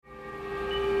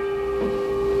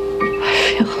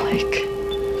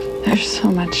There's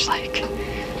so much, like,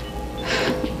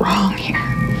 wrong here.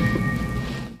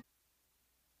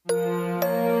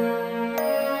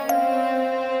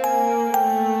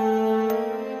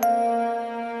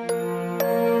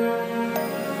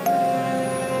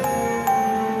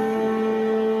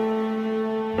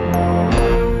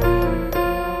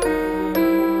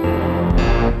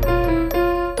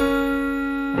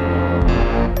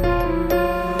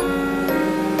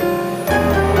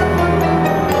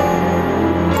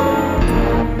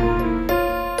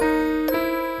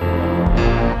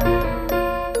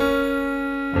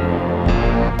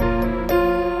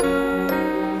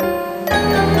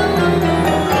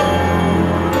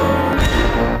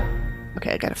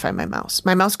 Okay, I gotta find my mouse.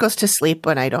 My mouse goes to sleep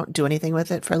when I don't do anything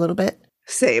with it for a little bit.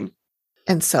 Same.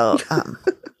 And so,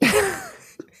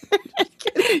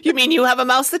 you mean you have a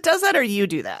mouse that does that, or you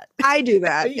do that? I do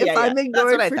that. Yeah, If I'm that's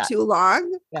ignored what I for thought. too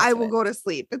long, That's I what will I- go to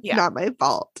sleep. It's Yeah. not my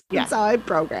fault. Yeah. That's how I'm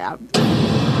programmed.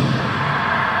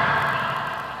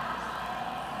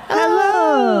 Hello.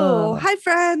 Hello. Hi,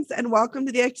 friends, and welcome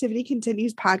to the Activity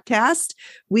Continues podcast.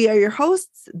 We are your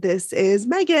hosts. This is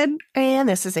Megan. And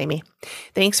this is Amy.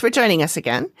 Thanks for joining us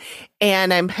again.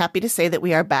 And I'm happy to say that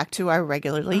we are back to our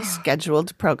regularly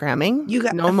scheduled programming. You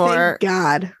got no more thank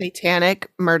God. satanic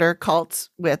murder cults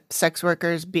with sex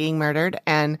workers being murdered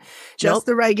and Just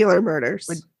the regular murders.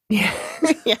 yeah.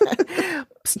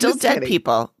 Still Just dead kidding.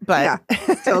 people, but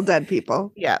Still dead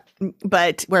people. yeah.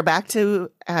 But we're back to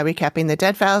recapping the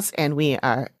Dead Files, and we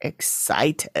are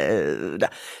excited.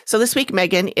 So this week,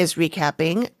 Megan is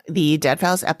recapping the Dead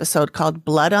Files episode called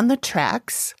Blood on the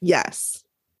Tracks. Yes.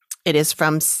 It is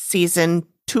from season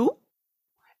 2,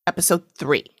 episode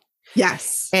 3.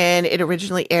 Yes. And it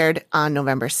originally aired on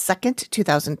November 2nd,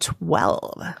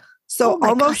 2012. So Oh my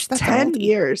almost gosh, that's 10 oldie.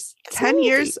 years. It's 10 oldie.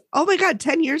 years. Oh my God,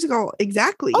 10 years ago.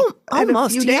 Exactly. Oh, In a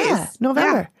almost. few Yeah. days.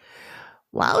 November.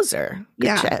 Wowzer. Good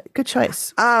Yeah. Good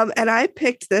choice. And I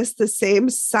picked this the same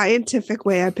scientific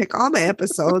way I pick all my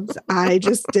episodes. I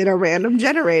just did a random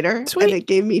generator Sweet. and it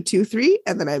gave me 2, 3.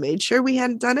 And then I made sure we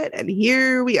hadn't done it. And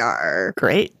here we are.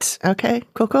 Great. Okay.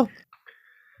 Cool.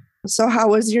 So how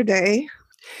was your day?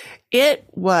 It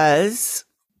was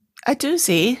a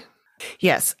doozy.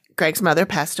 Yes. Greg's mother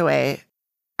passed away.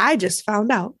 I just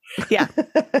found out. Yeah.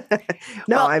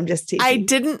 No, Well, I'm just teasing. I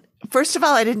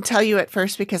didn't tell you at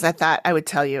first because I thought I would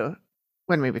tell you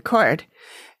when we record.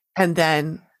 And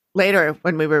then later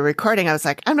when we were recording, I was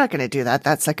like, I'm not going to do that.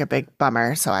 That's like a big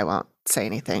bummer. So I won't say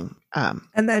anything. And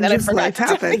then then I just forgot life to tell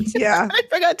happens. you. Yeah. I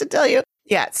forgot to tell you.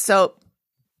 Yeah. So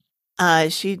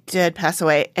she did pass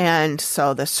away. And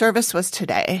so the service was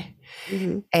today.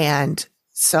 Mhm. And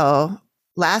so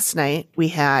last night we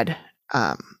had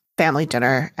family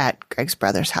dinner at Greg's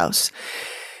brother's house.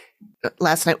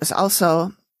 Last night was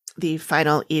also the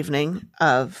final evening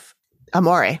of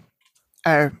Amore,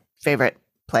 our favorite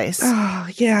place. Oh,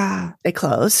 yeah. They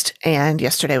closed, and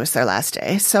yesterday was their last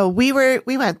day. So we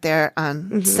went there on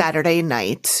Mhm. Saturday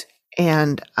night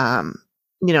and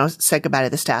said goodbye to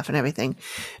the staff and everything.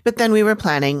 But then we were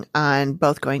planning on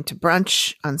both going to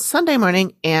brunch on Sunday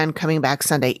morning and coming back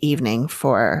Sunday evening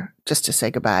just to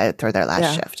say goodbye for their last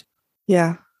Yeah. shift.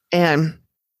 Yeah. And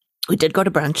we did go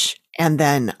to brunch, and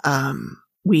then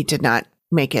we did not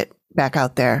make it back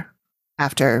out there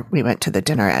after we went to the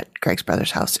dinner at Greg's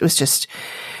brother's house. It was just,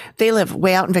 they live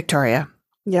way out in Victoria.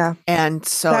 Yeah. And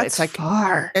so That's it's like,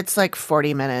 far. it's like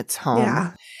 40 minutes home.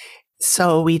 Yeah.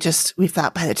 So we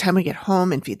thought by the time we get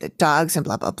home and feed the dogs and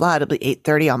blah, blah, blah, it'll be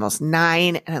 8:30, almost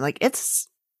 9. And I'm like, it's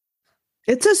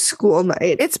It's a school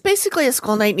night. it's basically a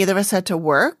school night. Neither of us had to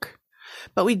work,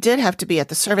 but we did have to be at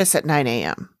the service at 9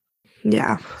 a.m.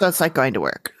 Yeah. So it's like going to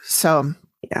work. So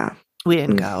Yeah. we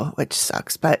didn't go, which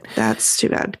sucks. But That's too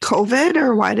bad. COVID,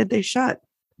 or why did they shut?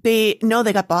 they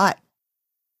got bought.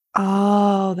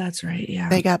 Oh, that's right. Yeah.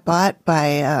 They got bought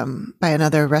by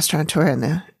another restaurateur in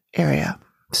the area.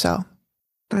 So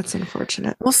That's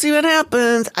unfortunate. we'll see what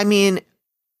happens. I mean,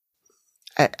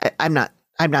 I'm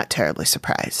not terribly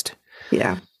surprised.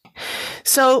 Yeah.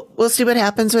 So we'll see what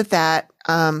happens with that.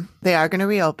 They are going to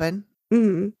reopen,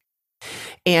 Hmm.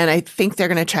 and I think they're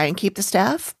going to try and keep the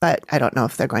staff, but I don't know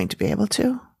if they're going to be able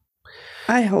to.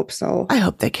 I hope so. I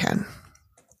hope they can.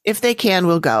 If they can,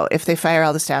 we'll go. If they fire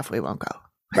all the staff, we won't go.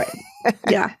 Right.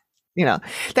 Yeah.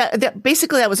 That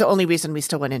basically that was the only reason we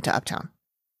still went into Uptown.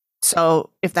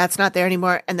 So if that's not there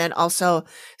anymore, and then also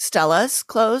Stella's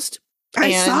closed. I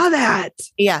And- saw that.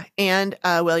 Yeah, and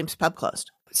Williams Pub closed.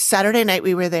 Saturday night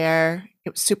we were there.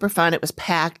 It was super fun. It was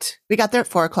packed. We got there at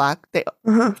 4:00. They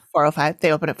Uh-huh. 4:05.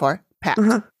 They open at 4. Packed.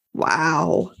 Uh-huh.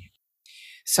 Wow.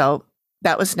 So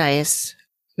that was nice.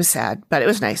 It was sad, but it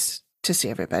was nice to see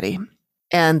everybody.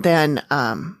 And then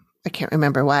I can't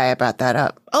remember why I brought that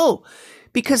up. Oh,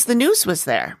 because the news was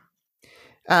there.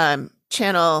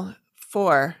 Channel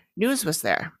 4 news was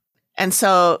there. And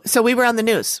so we were on the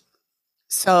news.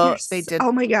 So they did.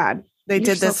 Oh my God. They You're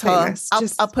did so this whole. famous.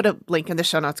 I'll put a link in the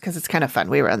show notes because it's kind of fun.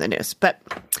 We were on the news, but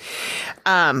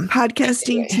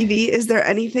podcasting TV. Is there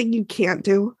anything you can't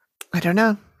do? I don't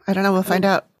know. We'll find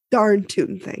out. Darn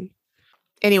tune thing.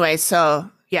 Anyway, so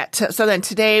yeah. So then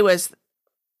today was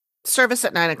service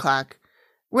at 9:00.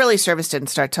 Really, service didn't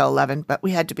start till 11, but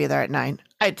we had to be there at 9.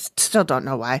 I still don't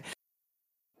know why.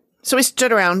 So we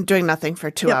stood around doing nothing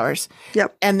for 2 hours.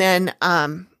 Yep. And then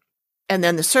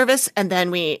the service, and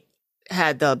then we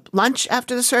had the lunch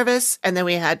after the service, and then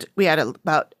we had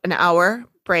about an hour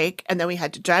break, and then we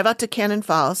had to drive out to Cannon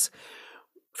Falls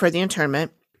for the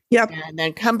internment. Yep. And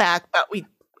then come back, but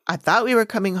I thought we were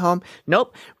coming home.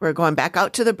 Nope, we're going back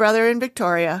out to the Brother in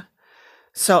Victoria.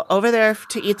 So over there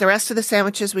to eat the rest of the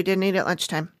sandwiches we didn't eat at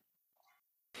lunchtime.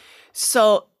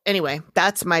 So anyway,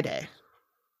 that's my day.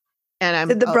 And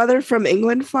Did the brother from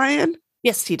England fly in?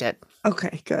 Yes, he did.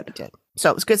 Okay, good. He did. So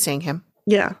it was good seeing him.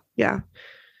 Yeah.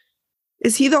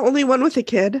 Is he the only one with a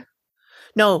kid?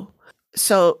 No.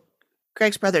 So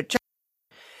Greg's brother John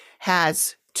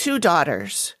has 2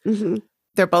 daughters. Mm-hmm.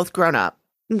 They're both grown up.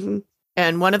 Mm-hmm.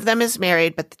 And one of them is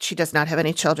married, but she does not have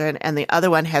any children. And the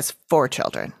other one has 4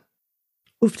 children.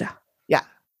 Oofda. Yeah.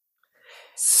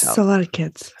 So a lot of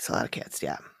kids. That's a lot of kids,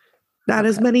 yeah. Not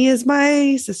as many as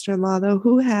my sister-in-law, though,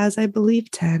 who has, I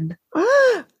believe, 10.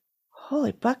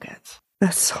 Holy buckets.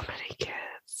 That's so many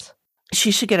kids.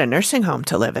 She should get a nursing home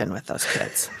to live in with those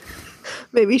kids.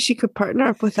 Maybe she could partner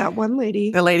up with that one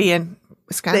lady. The lady in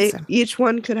Wisconsin. Each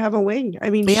one could have a wing. I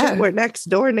mean, shit, we're next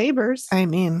door neighbors. I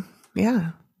mean,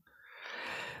 yeah.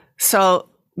 So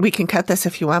we can cut this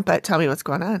if you want, but tell me what's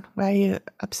going on. Why are you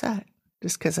upset?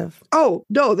 Just because of... Oh,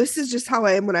 no, this is just how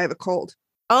I am when I have a cold.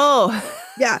 Oh.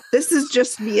 Yeah, this is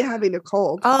just me having a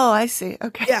cold. Oh, I see.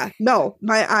 Okay. Yeah, no,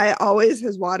 my eye always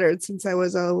has watered since I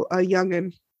was a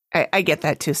youngin'. I get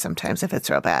that too sometimes if it's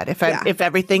real bad. If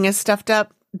everything is stuffed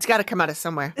up, it's got to come out of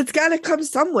somewhere. It's got to come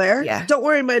somewhere. Yeah. Don't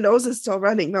worry, my nose is still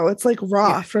running though. It's like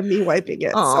raw from me wiping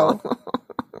it. Oh.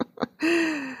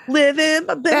 So living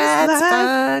my best That's life.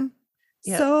 fun.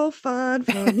 Yep. So fun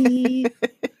for me.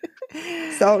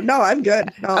 So no, I'm good.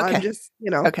 No, Okay. I'm just,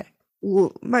 Okay.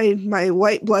 My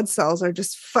white blood cells are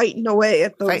just fighting away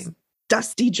at those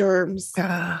dusty germs.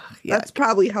 Yeah. That's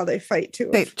probably how they fight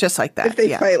too. Just like that. If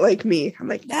they fight like me, I'm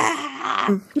like,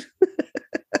 ah.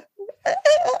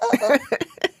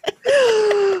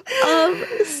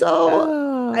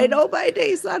 So I know my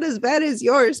day's not as bad as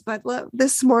yours, but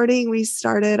this morning we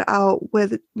started out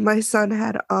with my son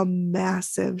had a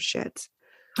massive shit.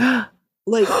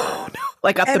 Like,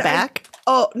 like up the back?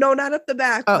 No, not up the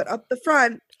back, but up the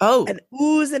front. Oh, and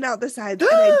oozing out the sides. And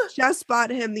I just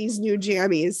bought him these new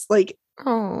jammies. Like,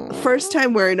 first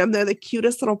time wearing them. They're the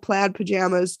cutest little plaid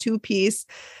pajamas, 2-piece.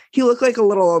 He looked like a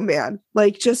little old man,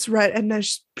 like just red, and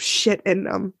there's shit in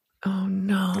them. Oh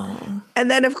no!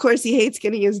 And then, of course, he hates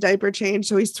getting his diaper changed,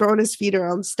 so he's throwing his feet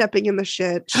around, stepping in the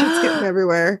shit. Shit's getting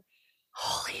everywhere.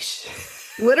 Holy shit!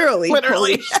 Literally.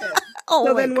 Holy shit. Oh,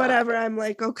 so then whatever, I'm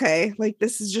like, okay, like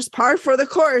this is just par for the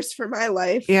course for my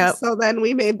life. Yeah. So then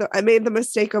I made the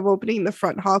mistake of opening the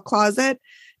front hall closet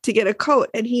to get a coat.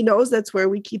 And he knows that's where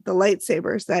we keep the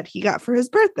lightsabers that he got for his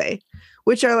birthday,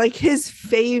 which are like his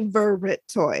favorite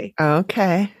toy.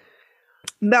 Okay.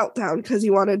 Meltdown, because he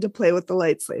wanted to play with the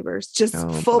lightsabers. Just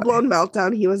full-blown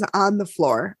meltdown. He was on the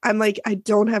floor. I'm like, I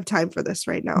don't have time for this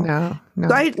right now. No.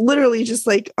 So I literally just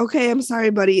like, okay, I'm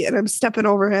sorry, buddy. And I'm stepping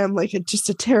over him like just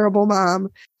a terrible mom.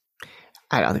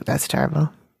 I don't think that's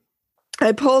terrible.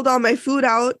 I pulled all my food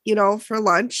out, for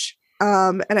lunch.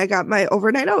 And I got my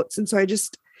overnight oats. And so I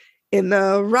just, in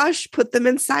the rush, put them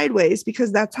in sideways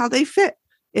because that's how they fit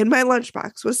in my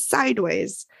lunchbox, was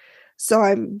sideways. So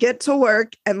I get to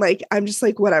work and like, I'm just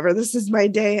like, whatever, this is my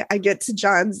day. I get to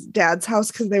John's dad's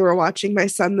house because they were watching my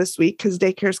son this week because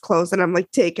daycare's closed. And I'm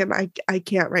like, take him. I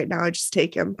can't right now. I just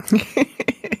take him.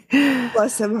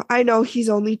 Bless him. I know he's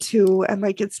only 2 and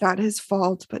like, it's not his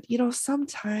fault, but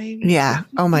sometimes. Yeah.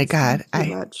 Oh my God.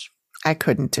 Much. I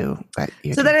couldn't do, but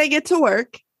then I get to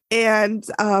work and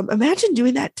imagine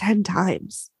doing that 10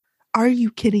 times. Are you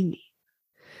kidding me?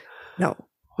 No.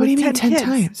 What do you mean 10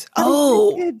 times?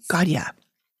 Oh, kids. God, yeah.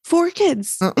 4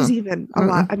 kids is even a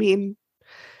lot. I mean,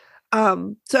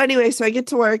 so anyway, so I get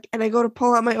to work and I go to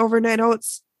pull out my overnight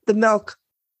oats, the milk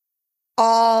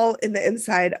all in the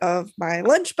inside of my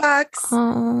lunchbox.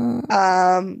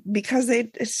 Because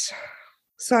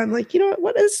So I'm like, you know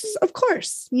what is, of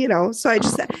course, so I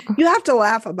just, you have to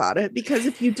laugh about it because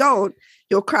if you don't,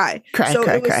 you'll cry. So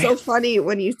it was so funny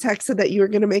when you texted that you were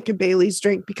going to make a Bailey's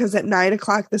drink because at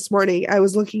 9:00 this morning, I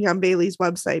was looking on Bailey's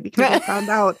website because I found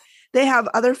out they have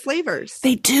other flavors.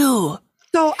 They do.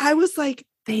 So I was like,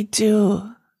 they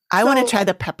do. I want to try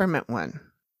the peppermint one.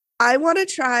 I want to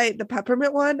try the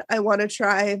peppermint one. I want to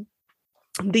try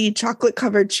the chocolate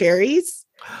covered cherries.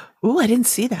 Ooh, I didn't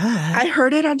see that. I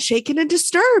heard it on Shaken and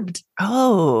Disturbed.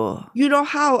 Oh. You know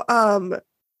how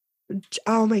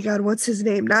oh my God, what's his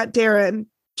name? Not Darren.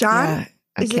 John? Yeah,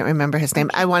 I can't remember his name.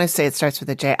 I want to say it starts with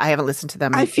a J. I haven't listened to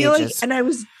them in I feel ages. like, and I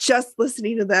was just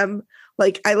listening to them.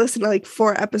 Like I listened to like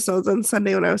 4 episodes on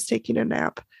Sunday when I was taking a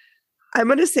nap. I'm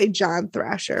going to say John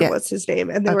Thrasher. Yeah. What's his name?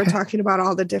 And they were talking about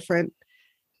all the different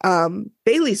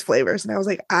Bailey's flavors. And I was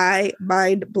like,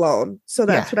 mind blown. So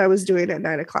that's what I was doing at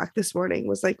 9:00 this morning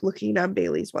was like looking on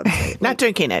Bailey's website. Not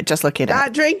drinking it, just looking at it.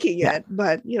 Not drinking it,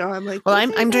 but I'm like, well,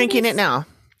 I'm drinking it now.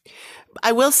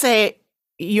 I will say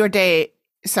your day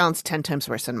sounds 10 times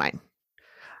worse than mine.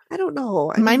 I don't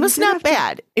know. Mine was not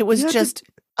bad. It was just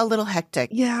a little hectic.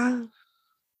 Yeah.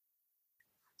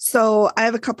 So I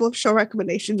have a couple of show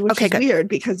recommendations, which is weird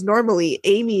because normally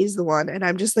Amy's the one and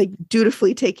I'm just like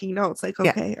dutifully taking notes. Like,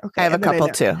 okay. I have a couple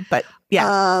too, but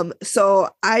yeah. So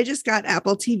I just got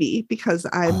Apple TV because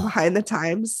I'm behind the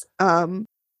times.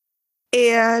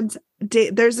 And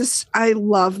there's this, I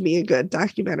love me a good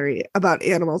documentary about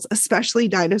animals, especially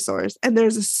dinosaurs. And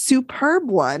there's a superb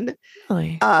one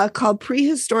called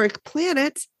Prehistoric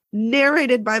Planet,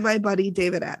 narrated by my buddy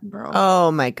David Attenborough. Oh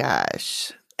my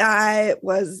gosh.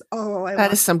 That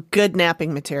is some good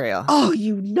napping material. Oh,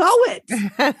 you know it.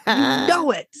 You know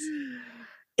it.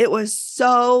 It was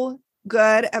so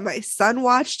good. And my son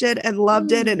watched it and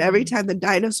loved it. And every time the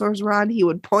dinosaurs were on, he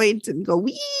would point and go,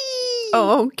 wee.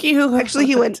 Oh, cute. Actually,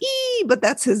 he went, ee, but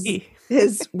that's his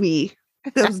wee.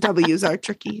 Those W's are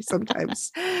tricky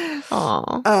sometimes.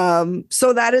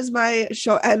 So that is my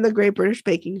show and the Great British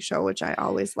Baking Show, which I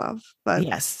always love. But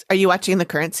yes. Are you watching the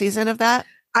current season of that?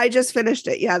 I just finished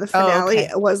it. Yeah, the finale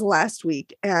was last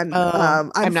week, and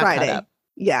on Friday.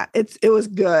 Yeah, it was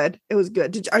good. It was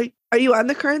good. Are you on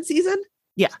the current season?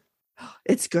 Yeah,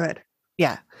 it's good.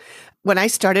 Yeah, when I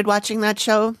started watching that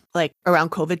show, like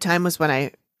around COVID time was when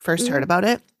I first heard about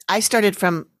it. I started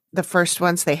from the first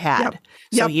ones they had,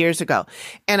 years ago,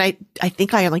 and I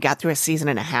think I only got through a season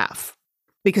and a half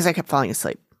because I kept falling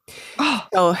asleep. Oh,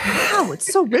 wow, it's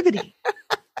so riveting.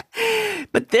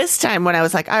 But this time when I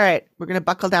was like, all right, we're going to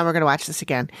buckle down. We're going to watch this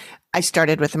again. I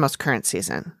started with the most current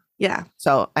season. Yeah.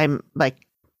 So I'm like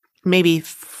maybe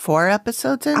 4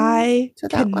 episodes in. I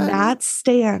cannot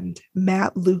stand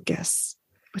Matt Lucas.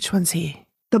 Which one's he?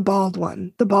 The bald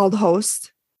one, the bald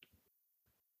host.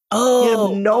 Oh. You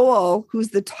have Noel, who's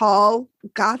the tall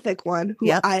gothic one,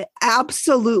 who I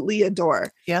absolutely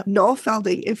adore. Yep. Noel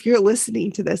Felding, if you're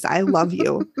listening to this, I love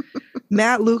you.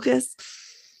 Matt Lucas.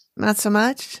 Not so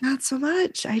much. Not so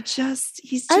much. He's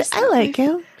just. I like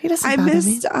him. He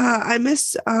doesn't. I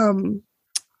missed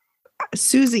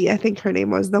Susie. I think her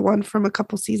name was the one from a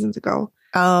couple seasons ago.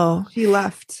 Oh, she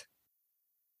left.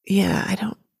 Yeah,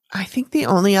 I think the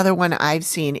only other one I've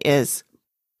seen is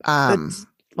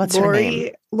what's her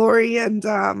name? Lori and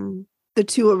the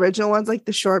 2 original ones, like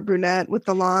the short brunette with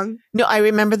the long. No, I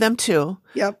remember them too.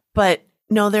 Yep. But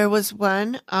no, there was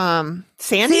one.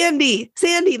 Sandy.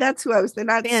 Sandy. That's who I was. They're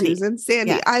not Sandy. Susan.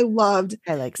 Sandy. Yeah. I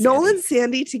like Sandy. Noel and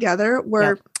Sandy together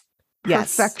were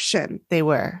perfection. Yes, they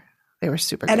were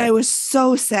super good. And I was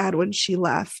so sad when she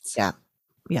left. Yeah.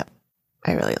 Yep.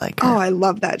 I really like her. Oh, I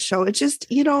love that show. It's just,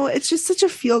 it's just such a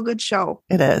feel good show.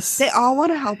 It is. They all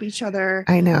want to help each other.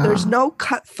 I know. There's no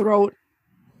cutthroat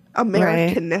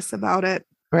Americanness about it.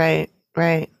 Right.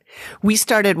 We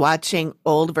started watching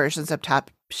old versions of Top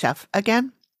Chef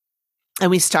again. And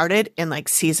we started in like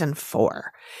season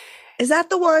 4. Is that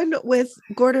the one with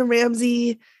Gordon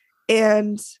Ramsay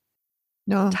and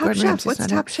Top Chef? What's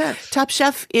Top Chef? Top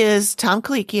Chef is Tom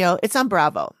Colicchio. It's on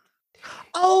Bravo.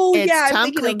 Oh, it's yeah.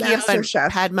 Tom Colicchio and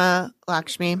Chef. Padma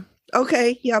Lakshmi.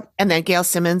 Okay. Yep. And then Gail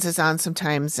Simmons is on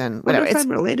sometimes and whatever. It's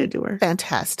related to her.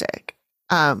 Fantastic.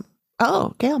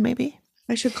 Gail, maybe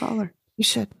I should call her. You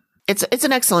should. It's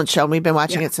an excellent show. We've been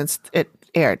watching it since it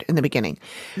aired in the beginning.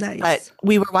 Nice. But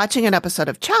we were watching an episode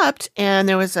of Chopped, and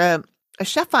there was a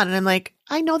chef on, and I'm like,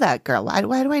 I know that girl. Why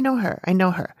do I know her? I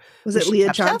know her. Was it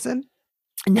Leah Johnson?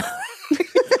 No.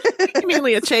 You mean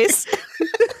Leah Chase?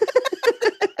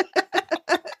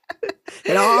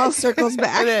 It all circles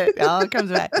back. It all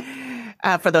comes back.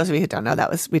 For those of you who don't know,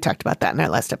 we talked about that in our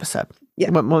last episode. Yeah.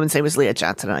 One woman's name was Leah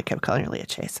Johnson, and I kept calling her Leah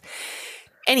Chase.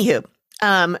 Anywho,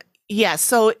 Yeah,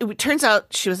 so it turns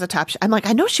out she was a Top Chef. I'm like,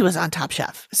 I know she was on Top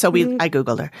Chef. So I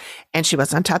Googled her, and she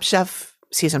was on Top Chef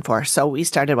season 4. So we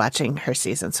started watching her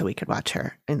season so we could watch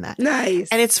her in that. Nice.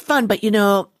 And it's fun, but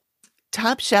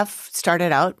Top Chef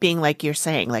started out being like you're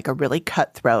saying, like a really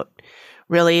cutthroat,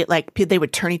 really like they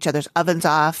would turn each other's ovens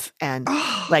off and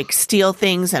like steal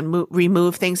things and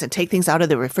remove things and take things out of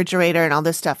the refrigerator and all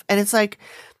this stuff. And it's like,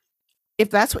 if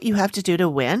that's what you have to do to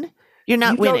win, you're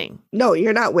not winning. No,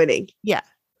 you're not winning. Yeah.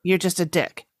 You're just a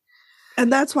dick.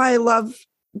 And that's why I love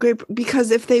because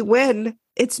if they win,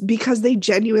 it's because they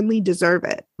genuinely deserve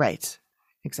it. Right.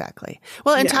 Exactly.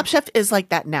 Well, and Top Chef is like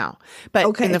that now.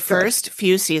 But in the first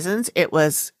few seasons, it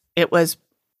was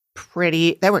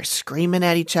pretty, they were screaming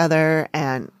at each other,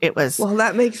 and it was, well,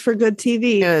 that makes for good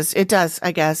TV. It does,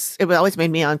 I guess. It always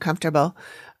made me uncomfortable.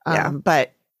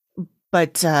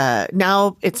 But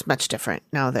now it's much different.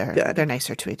 Now they're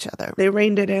nicer to each other. They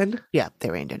reined it in. Yeah, they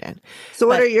reined it in. So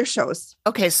what are your shows?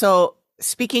 Okay, so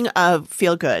speaking of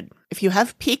feel good, if you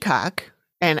have Peacock,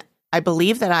 and I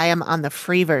believe that I am on the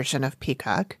free version of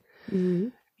Peacock,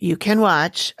 you can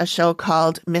watch a show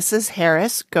called Mrs.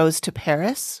 Harris Goes to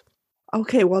Paris.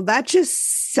 Okay, well, that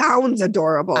just sounds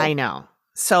adorable. I know.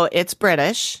 So it's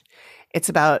British. It's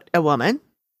about a woman.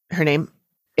 Her name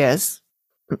is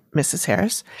Mrs.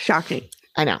 Harris. Shocking.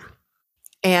 I know.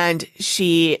 And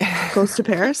she goes to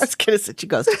Paris. I was going to say she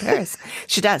goes to Paris.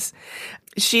 She does.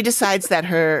 She decides that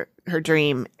her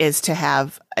dream is to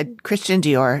have a Christian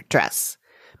Dior dress,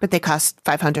 but they cost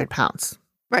 £500.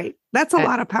 Right. That's a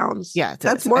lot of pounds. Yeah.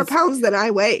 That's more pounds than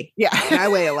I weigh. Yeah. And I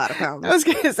weigh a lot of pounds. I was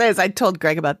going to say, as I told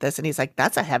Greg about this, and he's like,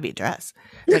 that's a heavy dress.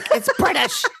 Like, it's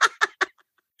British.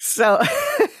 So,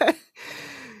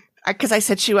 because I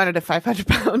said she wanted a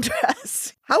 500-pound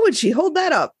dress. How would she hold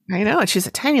that up? I know. And she's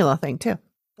a tiny little thing, too.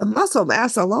 The muscle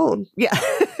mass alone. Yeah.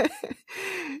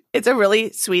 It's a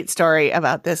really sweet story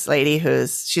about this lady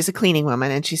she's a cleaning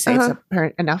woman, and she saves up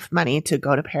her enough money to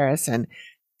go to Paris and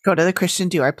go to the Christian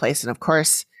Dior place. And of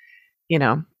course,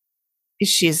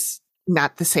 she's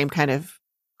not the same kind of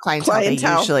clientele. They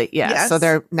usually. Yeah. Yes. So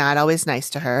they're not always nice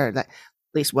to her. At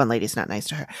least one lady's not nice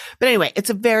to her. But anyway, it's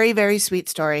a very, very sweet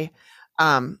story.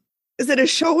 Is it a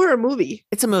show or a movie?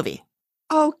 It's a movie.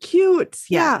 Oh, cute.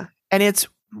 Yeah. And it's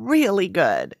really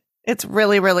good. It's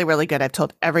really, really, really good. I've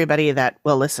told everybody that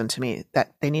will listen to me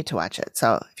that they need to watch it.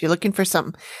 So if you're looking for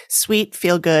something sweet,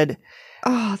 feel good.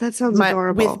 Oh, that sounds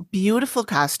adorable. With beautiful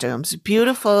costumes,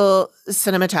 beautiful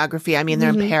cinematography. I mean, they're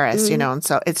in Paris, and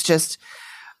so it's just,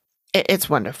 it's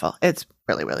wonderful. It's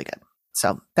really, really good.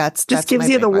 So that's gives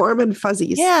you the warm and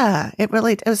fuzzies. Yeah, it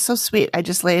was so sweet. I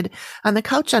just laid on the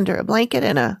couch under a blanket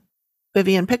and a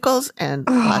Vivian Pickles and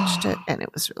watched it, and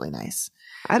it was really nice.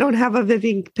 I don't have a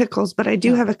Vivian Pickles, but I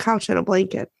do have a couch and a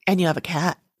blanket. And you have a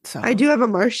cat. So I do have a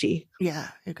Marshy. Yeah,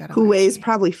 you got who weighs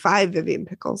probably 5 Vivian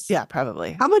Pickles. Yeah,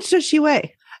 probably. How much does she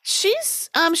weigh? She's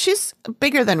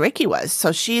bigger than Ricky was.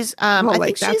 So she's I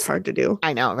think that's hard to do.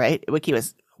 I know, right?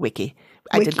 Wiki.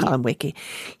 I did call him Wiki.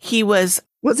 He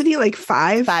wasn't he like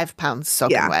 5? 5 pounds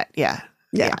soaking wet. Yeah.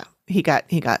 He got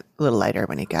a little lighter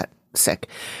when he got sick.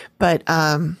 But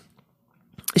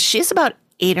she's about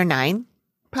 8 or 9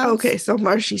 pounds. Okay, so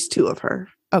Marshy's 2 of her.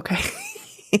 Okay.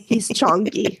 He's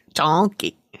chonky.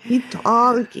 Chonky. He's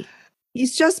chonky.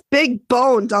 He's just big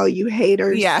boned, all you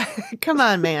haters. Yeah. Come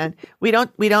on, man. We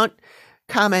don't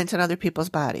comment on other people's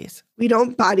bodies. We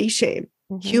don't body shame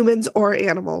humans or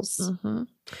animals. Mm-hmm.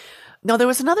 No, there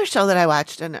was another show that I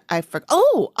watched and I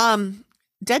forgot.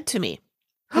 Dead to Me.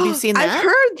 Have you seen that? I've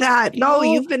heard that. No,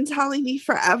 you've been telling me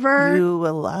forever. You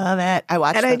will love it. I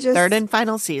watched the third and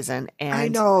final season. And I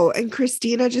know. And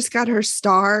Christina just got her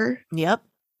star. Yep.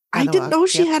 I didn't know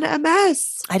she had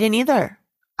MS. I didn't either.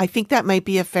 I think that might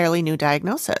be a fairly new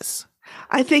diagnosis.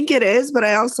 I think it is, but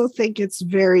I also think it's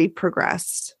very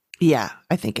progressed. Yeah,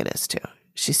 I think it is too.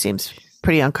 She seems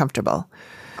pretty uncomfortable.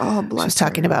 Oh, bless her. She was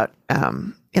talking about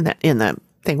in the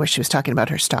thing where she was talking about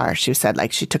her star. She said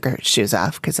like she took her shoes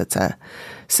off because it's a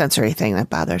sensory thing that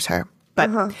bothers her.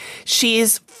 But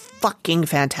she's fucking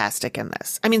fantastic in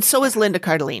this. I mean, so is Linda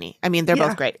Cardellini. I mean, they're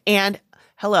both great. And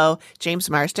hello, James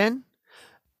Marsden.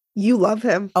 You love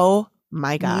him. Oh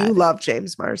my God. You love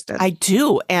James Marsden. I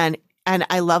do. And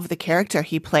I love the character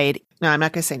he played. No, I'm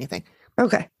not going to say anything.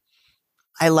 Okay.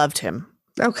 I loved him.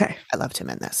 Okay. I loved him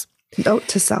in this. Note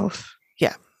to self.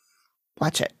 Yeah.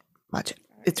 Watch it.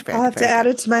 It's very I'll have to add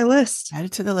it to my list. Add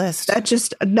it to the list. That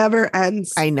just never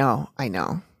ends. I know.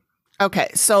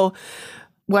 Okay. So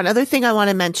one other thing I want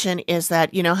to mention is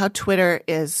that, you know how Twitter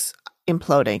is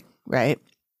imploding, right?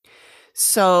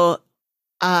 So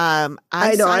I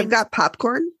know. I've got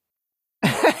popcorn.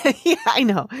 Yeah, I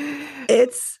know.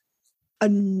 It's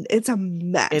it's a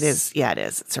mess. It is. Yeah, it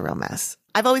is. It's a real mess.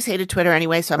 I've always hated Twitter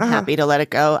anyway, so I'm Uh-huh. happy to let it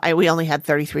go. We only had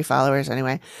 33 followers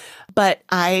anyway. But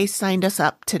I signed us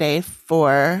up today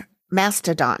for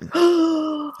Mastodon,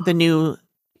 the new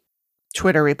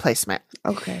Twitter replacement.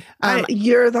 Okay. Um,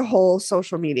 You're the whole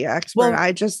social media expert. Well-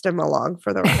 I just am along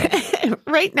for the ride.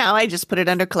 Right now, I just put it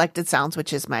under Collected Sounds,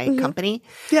 which is my Mhm. company.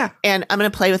 Yeah. And I'm going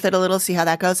to play with it a little, see how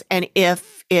that goes. And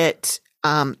if it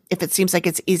seems like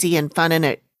it's easy and fun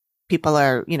and people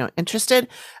are, interested,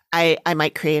 I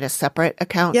might create a separate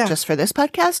account just for this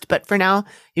podcast. But for now,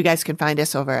 you guys can find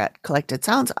us over at Collected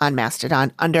Sounds on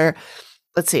Mastodon under,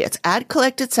 let's see, it's at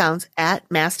Collected Sounds at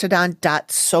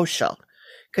mastodon.social.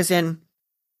 Because in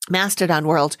Mastodon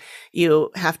world,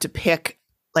 you have to pick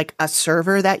like a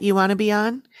server that you want to be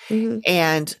on. Mhm.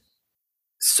 And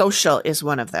social is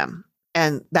one of them.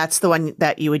 And that's the one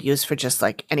that you would use for just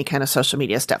like any kind of social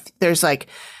media stuff. There's like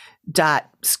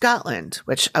 .Scotland,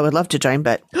 which I would love to join,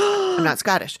 but I'm not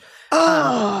Scottish.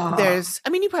 Oh,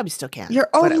 You probably still can. your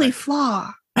Whatever. only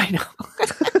flaw. I know.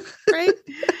 Right?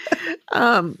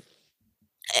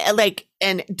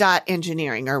 And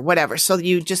 .engineering or whatever. So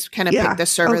you just kind of pick the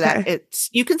server that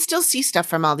you can still see stuff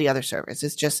from all the other servers.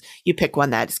 It's just, you pick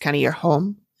one that is kind of your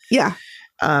home. Yeah.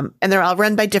 And they're all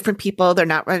run by different people.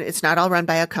 It's not all run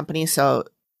by a company. So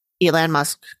Elon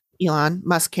Musk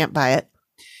can't buy it.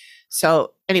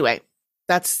 So anyway,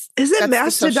 Isn't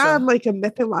Mastodon like a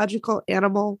mythological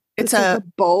animal? It's like a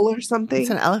bull or something.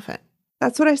 It's an elephant.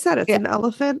 That's what I said. It's an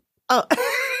elephant. Oh,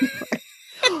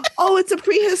 oh, it's a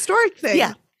prehistoric thing.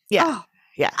 Yeah. Yeah. Oh,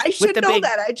 yeah. I should know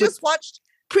that. I just watched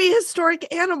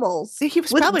Prehistoric Animals. He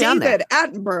was with probably on there. David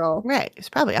Attenborough. Right. He's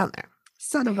probably on there.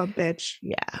 Son of a bitch.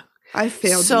 Yeah. I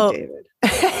failed you,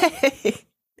 David.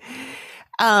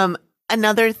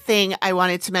 Another thing I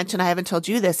wanted to mention, I haven't told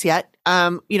you this yet.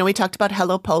 We talked about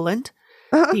Hello Poland,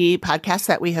 the podcast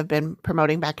that we have been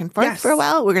promoting back and forth for a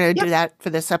while. We're going to do that for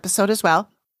this episode as well.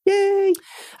 Yay.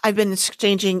 I've been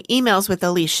exchanging emails with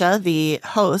Alicia, the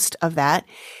host of that,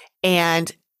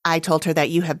 and I told her that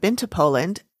you have been to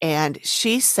Poland, and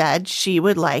she said she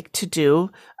would like to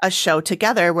do a show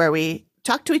together where we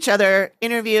talk to each other,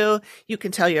 interview. You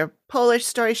can tell your Polish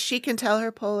stories. She can tell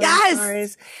her Polish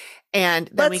stories. And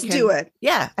then let's do it.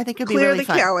 Yeah, I think it'd be Clear really the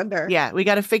fun. Calendar. Yeah, we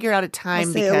got to figure out a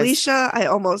time. Because Alicia, I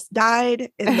almost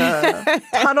died in the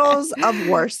tunnels of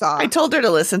Warsaw. I told her to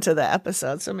listen to the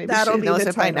episode, so maybe she knows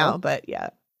it by now. But yeah.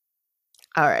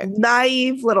 All right.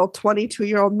 Naive little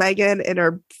 22-year-old Megan in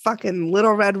her fucking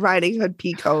Little Red Riding Hood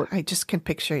peacoat. I just can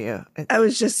picture you. I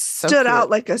was just stood out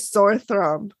like a sore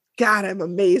thumb. God, I'm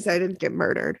amazed I didn't get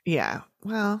murdered. Yeah.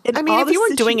 Well, and if you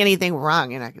weren't doing anything wrong,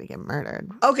 you're not going to get murdered.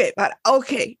 Okay, but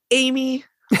Amy.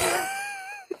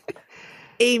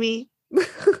 Amy.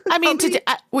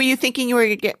 Were you thinking you were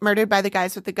going to get murdered by the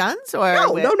guys with the guns? Or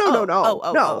No.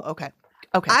 Oh, okay.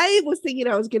 I was thinking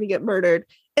I was going to get murdered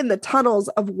in the tunnels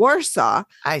of Warsaw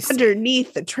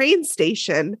underneath the train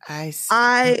station. I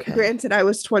see. Granted, I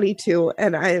was 22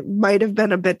 and I might have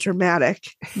been a bit dramatic.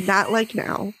 Not like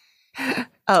now.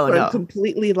 Oh, no. I'm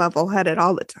completely level-headed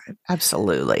all the time.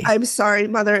 Absolutely. I'm sorry,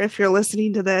 Mother, if you're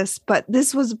listening to this, but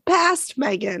this was past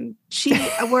Megan.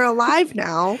 We're alive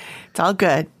now. It's all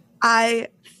good.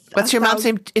 What's your mom's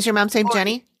name? Is your mom's name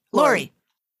Jenny? Lori.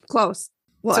 Close.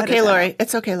 It's okay, Lori.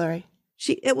 It's okay, Lori.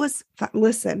 It was fine.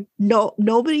 Listen,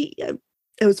 nobody,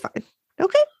 it was fine.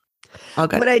 Okay. All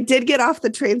good. When I did get off the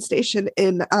train station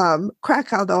in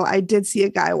Krakow, though, I did see a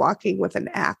guy walking with an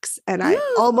axe and I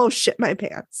almost shit my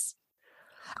pants.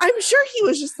 I'm sure he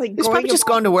was just like, he's probably just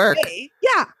going to work.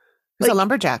 Yeah. He's a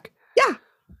lumberjack. Yeah.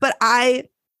 But I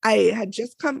had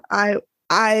just come,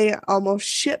 I almost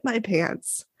shit my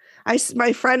pants.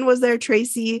 My friend was there,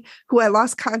 Tracy, who I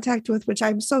lost contact with, which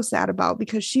I'm so sad about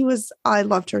because I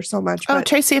loved her so much. Oh,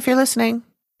 Tracy, if you're listening.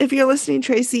 If you're listening,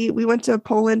 Tracy, we went to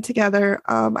Poland together.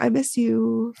 I miss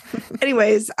you.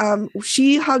 Anyways,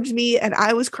 she hugged me and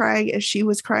I was crying as she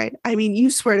was crying. I mean,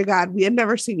 you swear to God, we had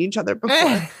never seen each other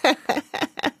before.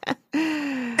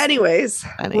 Anyways,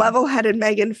 level-headed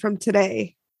Megan from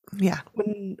today. Yeah.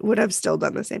 Would have still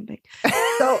done the same thing.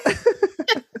 So,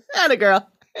 atta girl.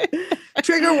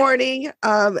 Trigger warning.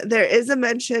 There is a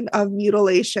mention of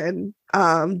mutilation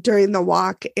during the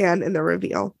walk and in the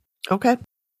reveal. Okay.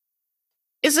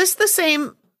 Is this the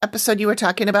same episode you were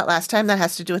talking about last time that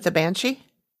has to do with the Banshee?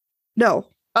 No.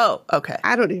 Oh, okay.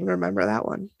 I don't even remember that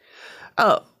one.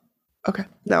 Oh, okay.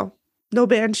 No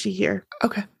Banshee here.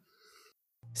 Okay.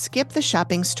 Skip the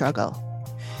shopping struggle.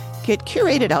 Get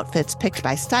curated outfits picked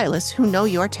by stylists who know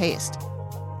your taste.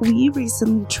 We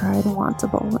recently tried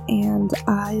Wantable, and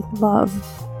I love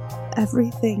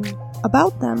everything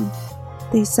about them.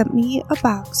 They sent me a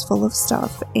box full of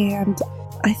stuff, and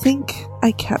I think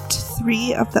I kept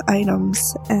 3 of the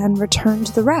items and returned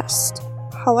the rest.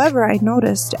 However, I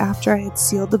noticed after I had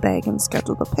sealed the bag and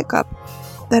scheduled a pickup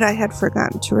that I had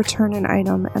forgotten to return an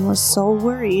item and was so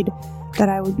worried that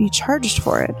I would be charged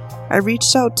for it. I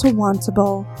reached out to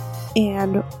Wantable,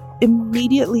 and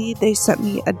immediately they sent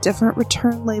me a different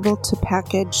return label to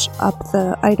package up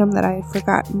the item that I had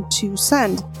forgotten to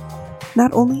send.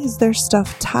 Not only is their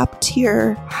stuff top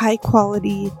tier, high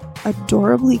quality,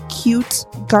 adorably cute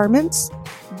garments,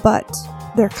 but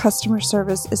their customer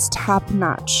service is top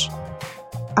notch.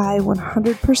 I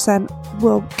 100%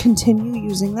 will continue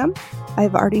using them.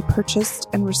 I've already purchased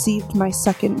and received my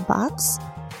second box,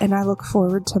 and I look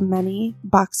forward to many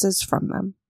boxes from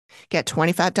them. Get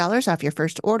 $25 off your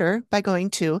first order by going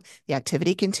to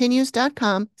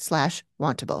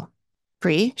theactivitycontinues.com/wantable.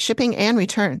 Free shipping and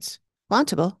returns.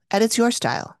 Wantable edits your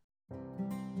style.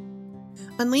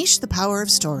 Unleash the power of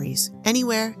stories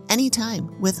anywhere,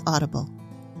 anytime with Audible.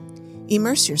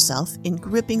 Immerse yourself in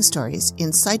gripping stories,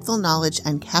 insightful knowledge,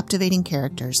 and captivating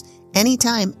characters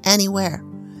anytime, anywhere.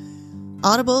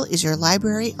 Audible is your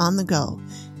library on the go.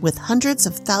 With hundreds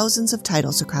of thousands of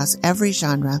titles across every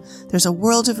genre, there's a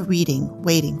world of reading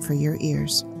waiting for your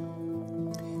ears.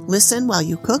 Listen while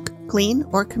you cook, clean,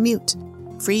 or commute.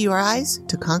 Free your eyes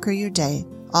to conquer your day,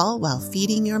 all while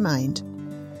feeding your mind.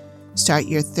 Start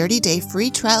your 30-day free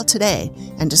trial today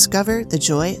and discover the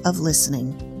joy of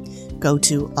listening. Go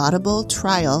to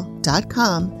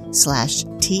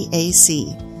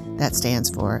audibletrial.com/TAC. That stands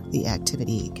for The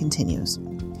Activity Continues.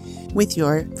 With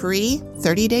your free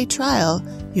 30-day trial,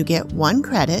 you get 1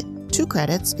 credit, 2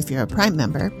 credits if you're a Prime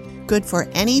member, good for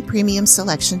any premium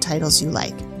selection titles you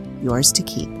like, yours to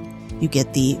keep. You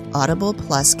get the Audible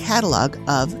Plus catalog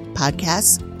of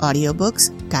podcasts,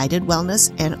 audiobooks, guided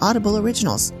wellness, and Audible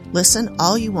originals. Listen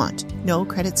all you want, no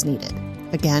credits needed.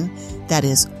 Again, that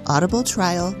is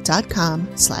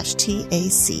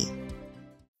audibletrial.com/TAC.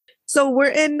 So we're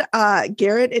in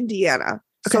Garrett, Indiana.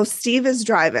 Okay. So Steve is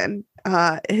driving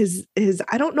his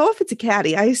I don't know if it's a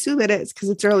caddy. I assume it is because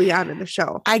it's early on in the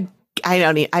show. I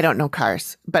don't know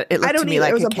cars, but it looked to me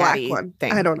like it was a caddy black one.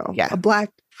 thing. I don't know. Yeah. A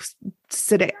black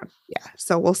sedan. Yeah.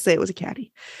 So we'll say it was a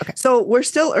caddy. Okay. So we're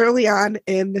still early on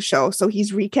in the show. So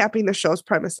he's recapping the show's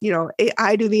premise. You know,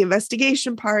 I do the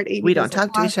investigation part. Amy We don't does the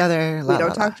talk to each other. We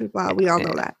don't talk to blah. We all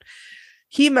know that.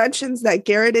 He mentions that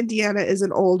Garrett, Indiana is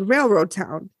an old railroad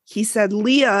town. He said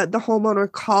Leah, the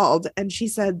homeowner, called and she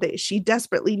said that she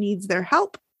desperately needs their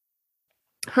help.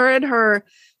 Her and her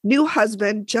new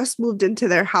husband just moved into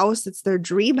their house. It's their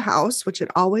dream house, which it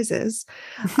always is.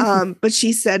 But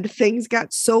she said things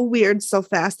got so weird so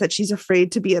fast that she's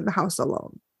afraid to be in the house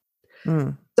alone.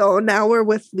 So now we're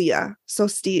with Leah. So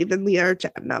Steve and Leah are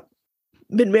chatting up.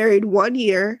 Been married 1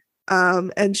 year.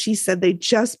 And she said they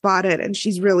just bought it and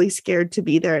she's really scared to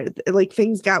be there. Like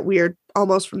things got weird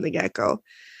almost from the get-go.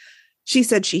 She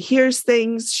said she hears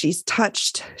things, she's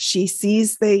touched, she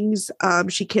sees things.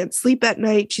 She can't sleep at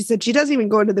night. She said she doesn't even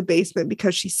go into the basement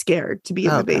because she's scared to be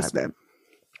in the basement.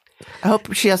 I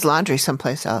hope she has laundry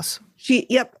someplace else.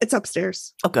 Yep, it's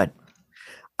upstairs. Oh, good.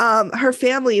 Her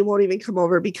family won't even come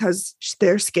over because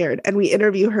they're scared. And we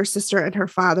interview her sister and her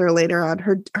father later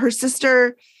on. Her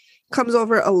sister comes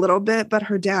over a little bit, but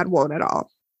her dad won't at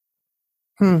all.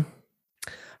 Her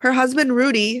husband,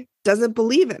 Rudy, doesn't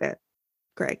believe in it,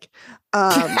 Greg.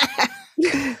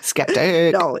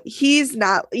 Skeptic. No, he's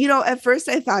not. You know, at first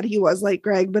I thought he was like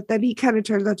Greg, but then he kind of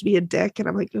turns out to be a dick. And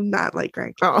I'm like, I'm not like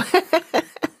Greg. Oh.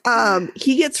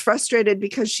 He gets frustrated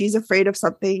because she's afraid of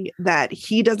something that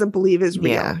he doesn't believe is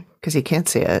real. Yeah, because he can't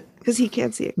see it. Because he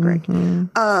can't see it, Greg.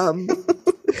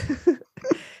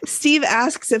 Steve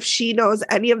asks if she knows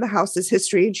any of the house's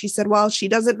history. And she said, well, she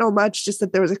doesn't know much, just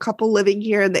that there was a couple living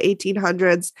here in the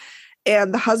 1800s.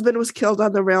 And the husband was killed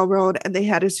on the railroad and they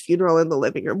had his funeral in the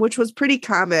living room, which was pretty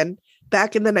common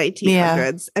back in the 1900s.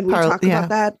 Yeah. And we talk about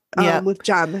that with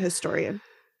John, the historian.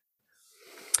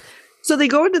 So they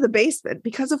go into the basement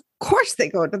because, of course, they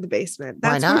go into the basement.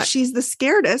 That's where she's the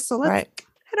scaredest. So let's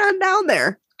head on down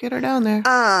there. Get her down there.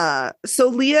 So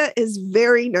Leah is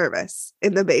very nervous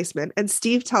in the basement, and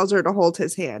Steve tells her to hold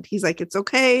his hand. He's like, "It's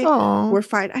okay. Aww. We're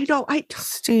fine."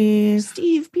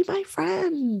 Steve, be my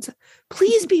friend.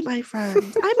 Please be my friend.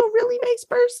 I'm a really nice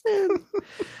person.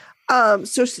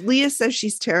 So Leah says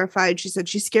she's terrified. She said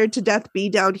she's scared to death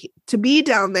to be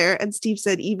down there. And Steve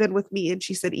said, even with me. And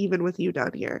she said, even with you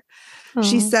down here. Aww.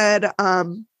 She said,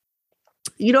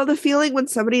 you know, the feeling when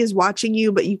somebody is watching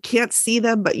you, but you can't see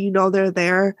them, but you know they're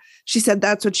there. She said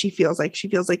that's what she feels like. She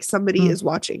feels like somebody is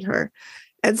watching her.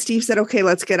 And Steve said, okay,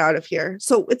 let's get out of here.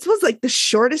 So it was like the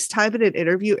shortest time in an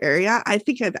interview area I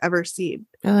think I've ever seen.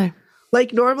 Really?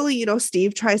 Like normally, you know,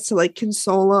 Steve tries to like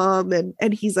console him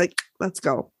and he's like, let's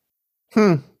go.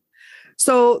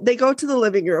 So they go to the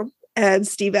living room and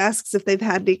Steve asks if they've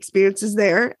had any experiences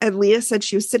there. And Leah said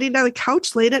she was sitting on the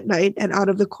couch late at night and out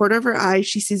of the corner of her eye,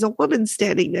 she sees a woman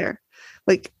standing there,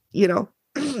 like, you know,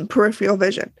 peripheral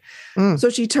vision. So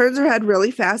she turns her head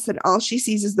really fast and all she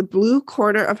sees is the blue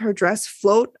corner of her dress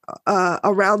float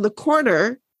around the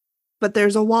corner, but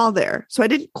there's a wall there. So I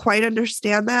didn't quite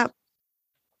understand that.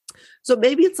 So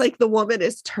maybe it's like the woman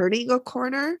is turning a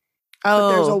corner, but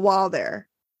there's a wall there.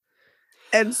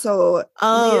 And so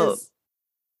Leah's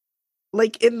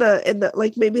like in the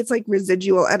like maybe it's like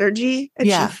residual energy and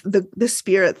the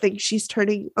spirit thinks she's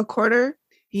turning a corner.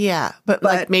 Yeah, but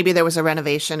like maybe there was a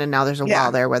renovation and now there's a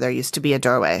wall there where there used to be a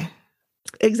doorway.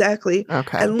 Exactly.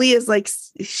 Okay. And Leah's like,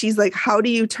 she's like, how do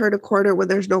you turn a corner when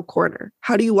there's no corner?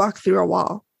 How do you walk through a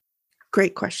wall?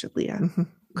 Great question, Leah.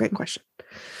 Great question.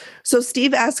 So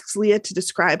Steve asks Leah to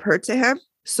describe her to him.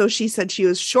 So she said she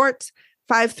was short,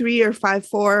 5'3" or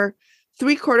 5'4",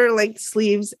 3/4 length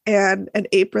sleeves and an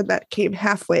apron that came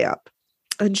halfway up.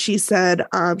 And she said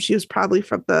she was probably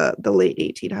from the late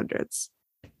 1800s.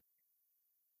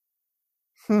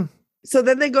 So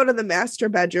then they go to the master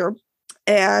bedroom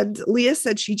and Leah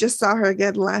said she just saw her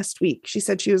again last week. She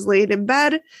said she was laying in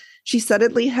bed. She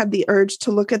suddenly had the urge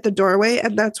to look at the doorway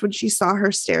and that's when she saw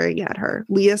her staring at her.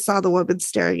 Leah saw the woman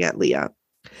staring at Leah.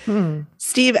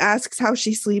 Steve asks how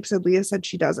she sleeps and Leah said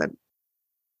she doesn't.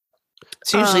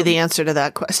 It's usually the answer to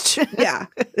that question. Yeah,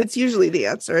 it's usually the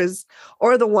answer is,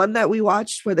 or the one that we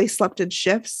watched where they slept in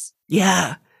shifts.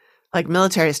 Yeah, like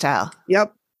military style.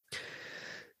 Yep.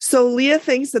 So Leah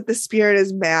thinks that the spirit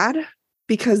is mad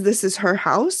because this is her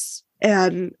house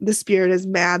and the spirit is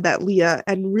mad that Leah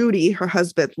and Rudy, her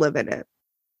husband, live in it.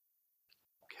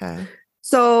 Okay.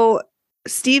 So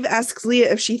Steve asks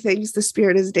Leah if she thinks the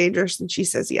spirit is dangerous and she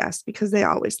says yes, because they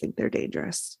always think they're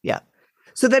dangerous. Yeah.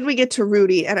 So then we get to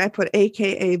Rudy and I put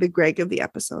AKA the Greg of the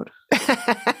episode,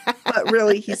 but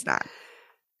really he's not.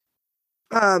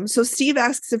 So Steve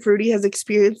asks if Rudy has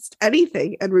experienced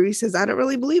anything and Rudy says, I don't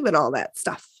really believe in all that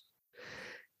stuff.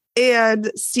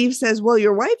 And Steve says, well,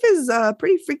 your wife is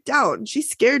pretty freaked out and she's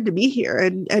scared to be here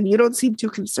and you don't seem too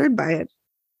concerned by it.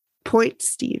 Point,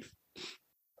 Steve.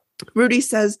 Rudy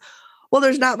says, well,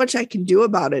 there's not much I can do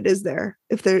about it, is there?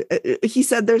 He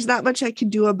said, there's not much I can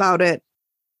do about it.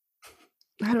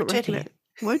 I don't recognize it.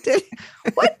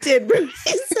 What did Rudy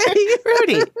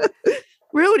say?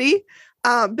 Rudy.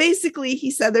 Basically, he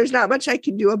said, there's not much I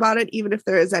can do about it, even if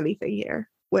there is anything here,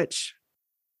 which.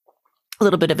 A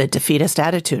little bit of a defeatist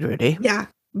attitude, Rudy. Yeah,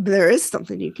 there is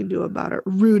something you can do about it.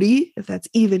 Rudy, if that's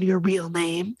even your real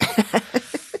name.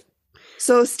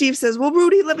 So Steve says, well,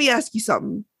 Rudy, let me ask you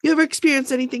something. You ever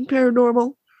experienced anything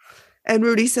paranormal? And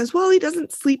Rudy says, well, he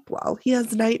doesn't sleep well. He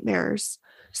has nightmares.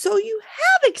 So you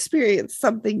have experienced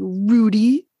something,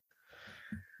 Rudy.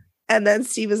 And then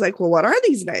Steve is like, well, what are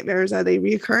these nightmares? Are they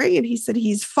reoccurring? And he said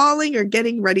he's falling or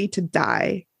getting ready to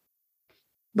die,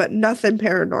 but nothing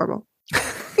paranormal.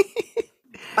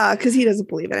 Because he doesn't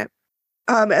believe in it.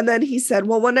 And then he said,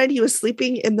 well, one night he was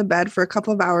sleeping in the bed for a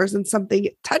couple of hours and something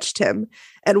touched him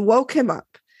and woke him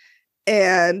up.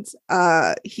 And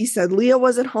he said Leah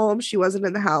wasn't home. She wasn't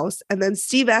in the house. And then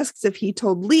Steve asks if he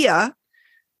told Leah.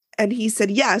 And he said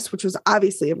yes, which was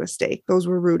obviously a mistake. Those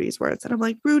were Rudy's words. And I'm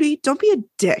like, Rudy, don't be a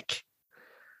dick.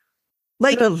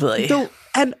 Like, don't.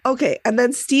 And okay. And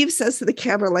then Steve says to the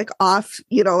camera, like off,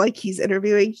 like he's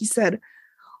interviewing, he said,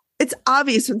 it's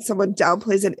obvious when someone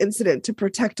downplays an incident to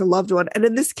protect a loved one. And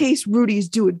in this case, Rudy's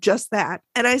doing just that.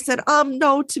 And I said,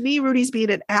 no, to me, Rudy's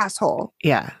being an asshole.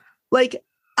 Yeah. Like,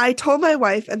 I told my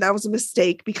wife, and that was a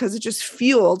mistake because it just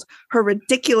fueled her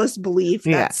ridiculous belief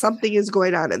that something is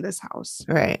going on in this house.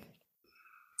 Right.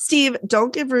 Steve,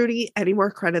 don't give Rudy any more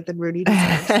credit than Rudy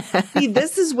deserves. See,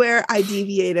 this is where I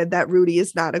deviated that Rudy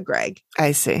is not a Greg.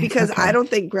 I see. Because I don't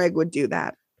think Greg would do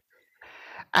that.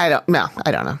 I don't know.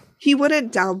 He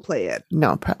wouldn't downplay it.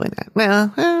 No, probably not.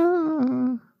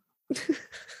 Well,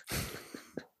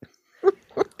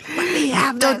 let me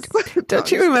have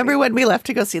don't you remember when we left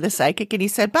to go see the psychic and he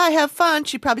said, bye, have fun.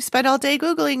 She probably spent all day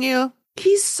Googling you.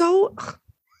 He's so...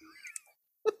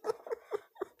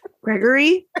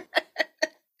 Gregory?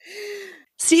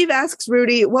 Steve asks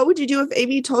Rudy, what would you do if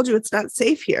Amy told you it's not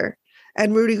safe here?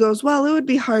 And Rudy goes, well, it would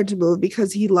be hard to move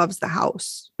because he loves the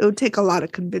house. It would take a lot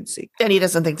of convincing. And he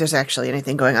doesn't think there's actually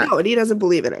anything going on. No, and he doesn't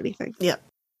believe in anything. Yeah.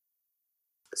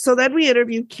 So then we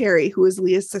interview Carrie, who is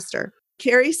Leah's sister.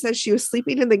 Carrie says she was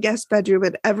sleeping in the guest bedroom,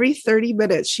 and every 30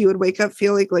 minutes she would wake up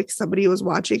feeling like somebody was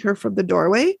watching her from the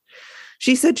doorway.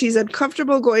 She said she's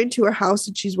uncomfortable going to her house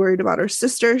and she's worried about her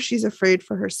sister. She's afraid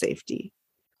for her safety.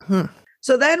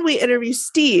 So then we interview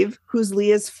Steve, who's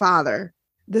Leah's father.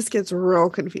 This gets real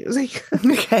confusing.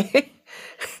 Okay.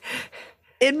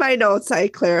 In my notes, I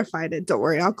clarified it. Don't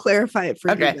worry. I'll clarify it for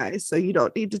you guys. So you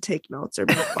don't need to take notes or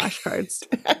make flashcards.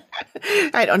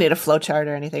 I don't need a flow chart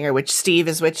or anything, or which Steve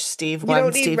is which Steve. You one,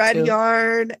 don't need Steve red two.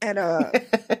 yarn and a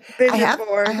vision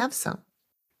board. I have some.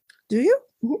 Do you?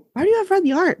 Why do you have red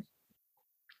yarn?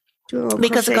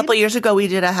 Because a couple of years ago we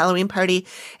did a Halloween party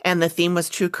and the theme was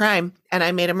true crime, and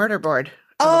I made a murder board.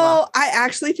 Oh, I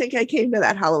actually think I came to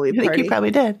that Halloween I party. think you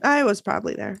probably did. I was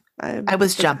probably there. I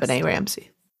was jumping A. Ramsey.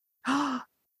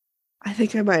 I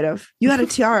think I might have. You had a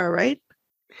tiara, right?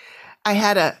 I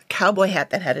had a cowboy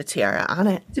hat that had a tiara on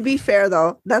it. To be fair,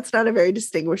 though, that's not a very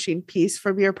distinguishing piece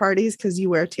from your parties because you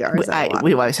wear tiaras.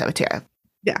 We always have a tiara.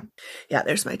 Yeah. Yeah,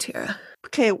 there's my tiara.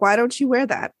 Okay, why don't you wear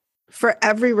that for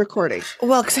every recording?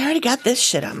 Well, because I already got this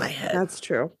shit on my head. That's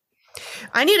true.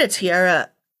 I need a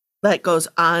tiara that goes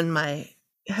on my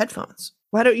headphones.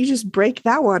 Why don't you just break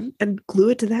that one and glue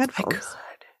it to the headphones?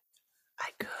 I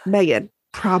could. Megan,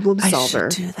 problem solver. I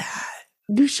should do that.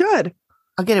 You should.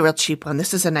 I'll get a real cheap one.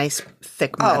 This is a nice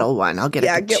thick metal one. I'll get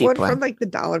a cheap one one from like the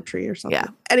Dollar Tree or something. Yeah.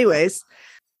 Anyways,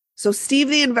 so Steve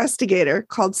the investigator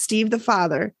called Steve the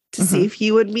father to see if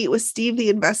he would meet with Steve the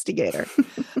investigator.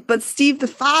 But Steve the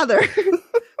father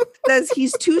says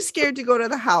he's too scared to go to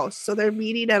the house. So they're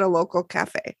meeting at a local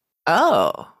cafe.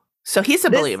 Oh, so he's a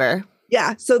believer.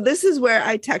 Yeah. So this is where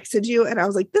I texted you and I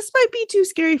was like, this might be too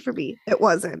scary for me. It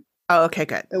wasn't. Oh, okay,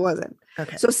 good. It wasn't.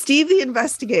 Okay. So Steve the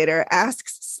investigator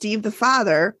asks Steve the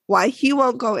father why he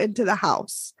won't go into the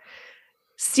house.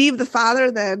 Steve the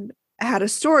father then had a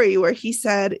story where he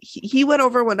said he went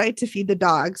over one night to feed the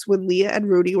dogs when Leah and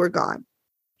Rudy were gone.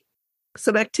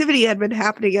 Some activity had been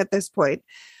happening at this point.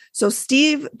 So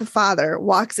Steve the father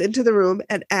walks into the room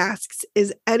and asks,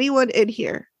 is anyone in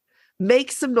here?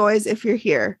 Make some noise if you're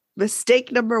here.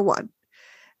 Mistake number one.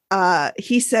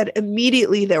 He said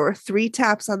immediately there were 3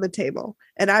 taps on the table,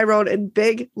 and I wrote in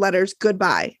big letters,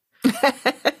 goodbye.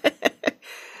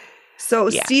 So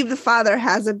yeah. Steve the father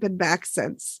hasn't been back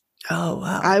since. Oh,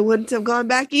 wow. I wouldn't have gone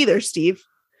back either, Steve.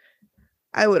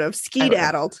 I would have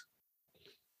skedaddled.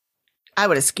 I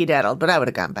would have skedaddled, but I would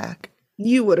have gone back.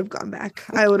 You would have gone back.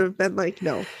 I would have been like,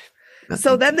 no.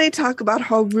 So then they talk about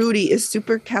how Rudy is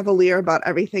super cavalier about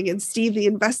everything. And Steve, the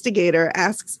investigator,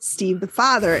 asks Steve, the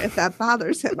father, if that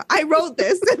bothers him. I wrote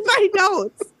this in my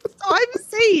notes, so I'm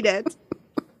saying it.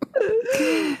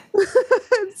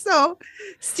 So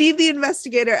Steve, the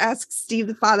investigator, asks Steve,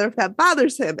 the father, if that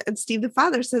bothers him. And Steve, the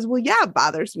father, says, well, yeah, it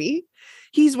bothers me.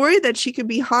 He's worried that she could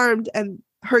be harmed and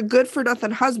her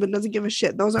good-for-nothing husband doesn't give a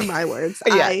shit. Those are my words.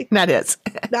 Yeah, not his.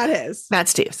 Not his. Not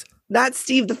Steve's. Not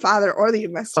Steve, the father, or the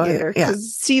investigator.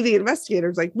 Because Steve, the investigator,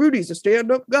 is like, Rudy's a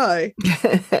stand-up guy.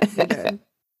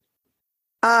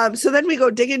 So then we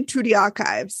go digging through the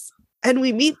archives. And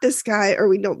we meet this guy, or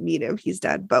we don't meet him. He's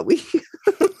dead. But we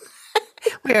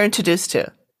are introduced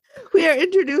to. We are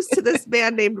introduced to this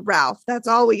man named Ralph. That's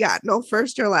all we got. No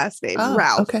first or last name. Oh,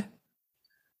 Ralph. Okay.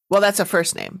 Well, that's a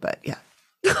first name, but yeah.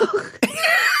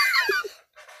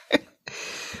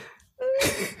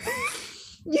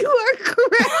 You are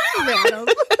correct, madam.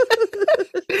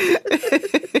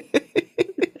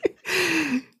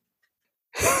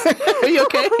 Are you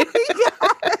okay?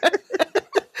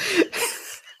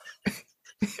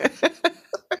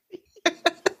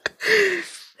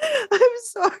 I'm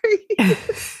sorry.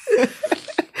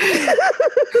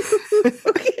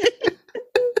 Okay.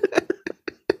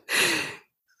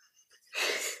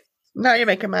 Now you're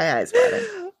making my eyes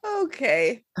water.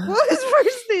 Okay. Well, his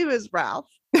first name is Ralph,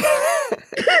 but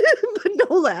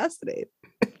no last name.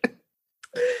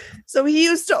 So he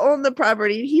used to own the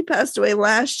property. He passed away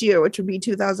last year, which would be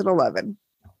 2011,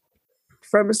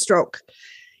 from a stroke.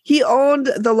 He owned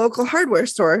the local hardware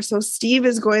store. So Steve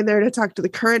is going there to talk to the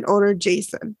current owner,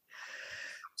 Jason.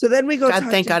 So then we go.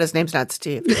 Thank God his name's not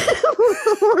Steve.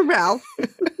 Or Ralph.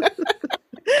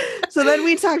 So then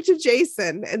we talk to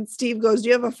Jason, and Steve goes, do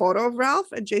you have a photo of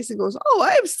Ralph? And Jason goes, oh,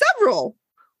 I have several.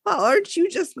 Well, aren't you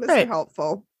just Mr.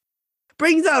 Helpful?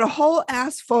 Brings out a whole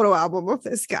ass photo album of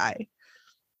this guy.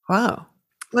 Wow.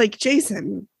 Like,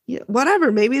 Jason,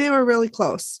 whatever. Maybe they were really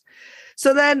close.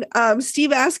 So then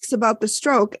Steve asks about the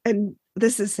stroke, and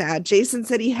this is sad. Jason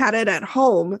said he had it at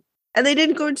home, and they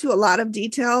didn't go into a lot of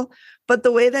detail, but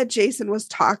the way that Jason was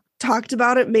talked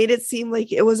about it made it seem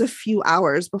like it was a few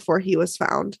hours before he was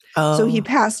found. Oh, So he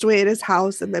passed away at his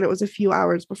house, and then it was a few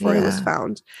hours before he was Yeah.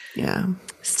 found. yeah.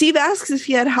 Steve asks if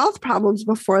he had health problems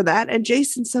before that, and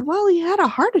Jason said, well, he had a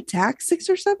heart attack 6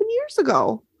 or 7 years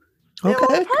ago. They all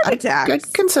Okay. have heart attacks.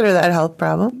 I'd consider that a health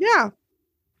problem. Yeah.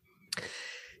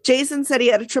 Jason said he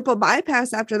had a triple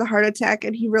bypass after the heart attack,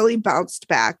 and he really bounced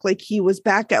back. Like, he was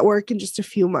back at work in just a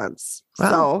few months.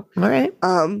 Wow. All right.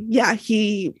 So, yeah,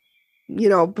 he,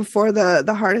 before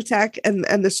the heart attack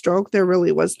and the stroke, there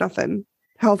really was nothing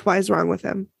health-wise wrong with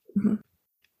him. Mhm.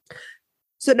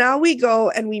 So now we go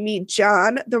and we meet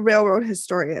John, the railroad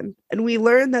historian, and we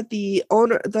learn that the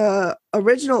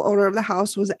original owner of the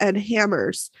house was Ed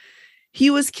Hammers. He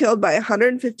was killed by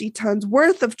 150 tons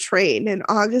worth of train in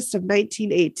August of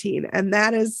 1918, and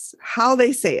that is how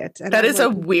they say it. And That I'm is a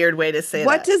like, weird way to say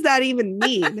what that. does that even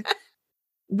mean?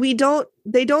 They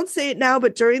don't say it now,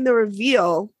 but during the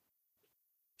reveal,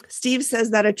 Steve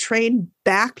says that a train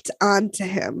backed onto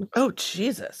him. Oh,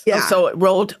 Jesus. Yeah. Oh, so it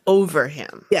rolled over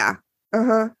him. Yeah.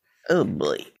 Uh-huh. Oh,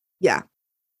 boy. Yeah.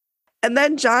 And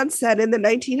then John said in the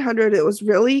 1900s, it was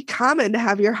really common to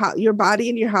have your body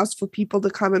in your house for people to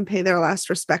come and pay their last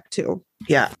respect to.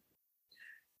 Yeah.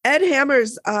 Ed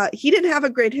Hammers, he didn't have a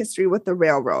great history with the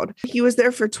railroad. He was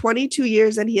there for 22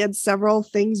 years and he had several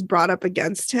things brought up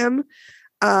against him.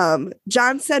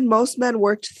 John said most men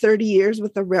worked 30 years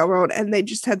with the railroad and they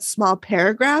just had small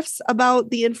paragraphs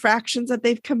about the infractions that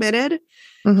they've committed.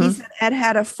 Mhm. He said Ed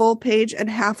had a full page and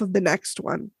half of the next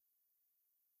one.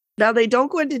 Now, they don't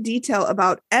go into detail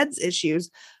about Ed's issues,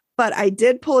 but I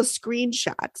did pull a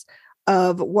screenshot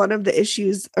of one of the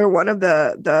issues or one of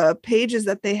the pages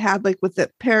that they had, like with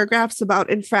the paragraphs about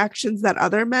infractions that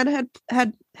other men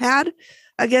had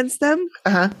against them.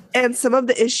 Uh-huh. And some of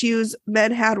the issues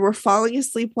men had were falling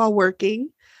asleep while working,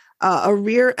 a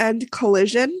rear end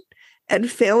collision,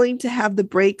 and failing to have the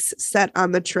brakes set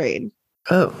on the train.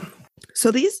 Oh.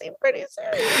 So these seem pretty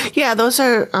serious. Yeah, those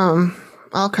are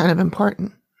all kind of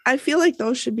important. I feel like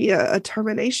those should be a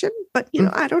termination, but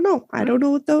I don't know. I don't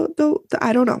know what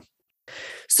I don't know.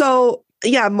 So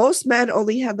yeah, most men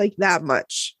only had like that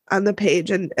much on the page,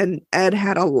 and Ed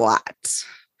had a lot.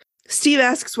 Steve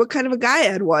asks what kind of a guy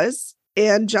Ed was,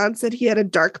 and John said he had a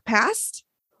dark past.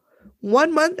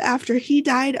 1 month after he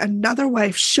died, another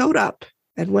wife showed up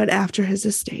and went after his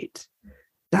estate.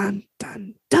 Dun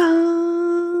dun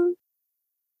dun.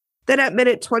 Then at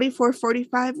minute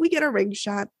 24:45, we get a ring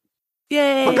shot.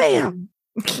 Yay. Bam!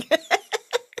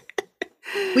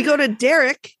 We go to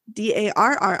Derrick,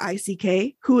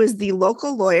 Darrick, who is the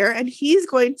local lawyer, and he's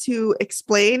going to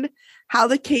explain how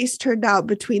the case turned out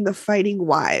between the fighting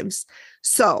wives.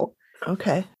 So,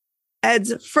 Okay.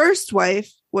 Ed's first wife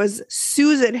was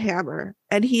Susan Hammer,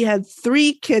 and he had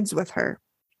 3 kids with her.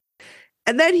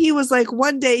 And then he was like,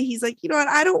 one day, he's like, you know what?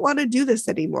 I don't want to do this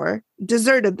anymore.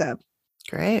 Deserted them.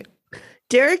 Great.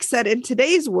 Derrick said, in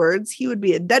today's words, he would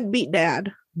be a deadbeat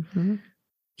dad. Mhm.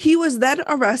 He was then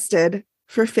arrested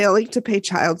for failing to pay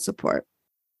child support.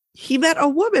 He met a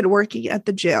woman working at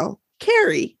the jail,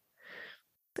 Carrie,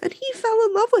 and he fell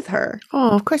in love with her Oh,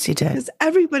 of course he did. because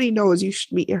everybody knows you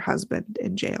should meet your husband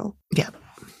in jail. Yeah.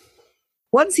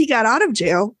 Once he got out of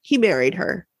jail, he married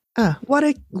her. Oh. What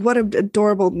an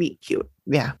adorable meet cute.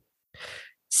 Yeah.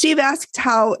 Steve asked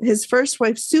how his first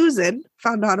wife, Susan,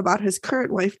 found out about his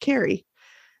current wife, Carrie.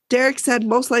 Derrick said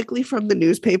most likely from the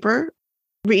newspaper,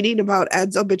 reading about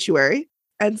Ed's obituary,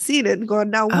 and seen it and going,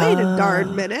 now wait a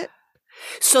darn minute.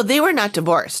 So they were not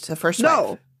divorced, the first No,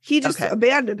 wife. he just Okay.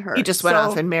 abandoned her. He just went So,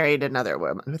 off and married another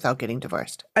woman without getting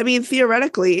divorced. I mean,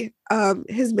 theoretically,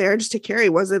 his marriage to Carrie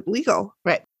wasn't legal.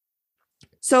 Right.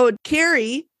 So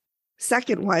Carrie,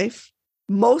 second wife,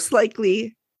 most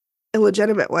likely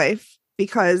illegitimate wife,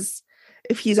 because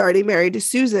if he's already married to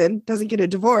Susan, doesn't get a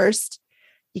divorce,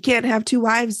 you can't have 2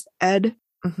 wives, Ed.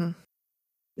 Mm-hmm.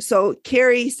 So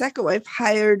Carrie, second wife,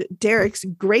 hired Derrick's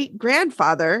great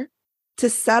grandfather to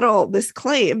settle this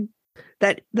claim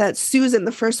that Susan,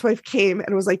 the first wife, came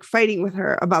and was like fighting with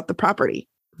her about the property.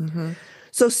 Mm-hmm.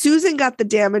 So Susan got the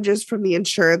damages from the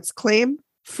insurance claim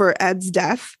for Ed's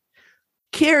death.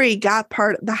 Carrie got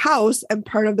part of the house and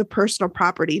part of the personal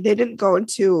property. They didn't go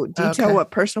into detail Okay.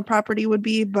 what personal property would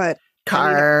be, but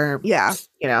Car, yeah.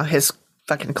 His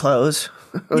fucking clothes.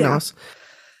 Who Yeah. knows?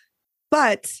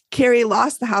 But Carrie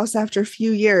lost the house after a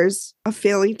few years of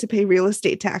failing to pay real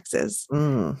estate taxes.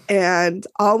 Mm. And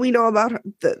all we know about her,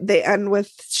 they end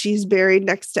with she's buried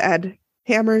next to Ed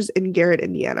Hammers in Garrett,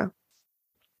 Indiana.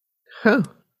 Huh.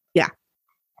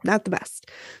 Not the best.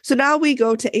 So now we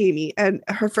go to Amy, and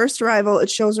her first arrival, it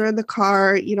shows her in the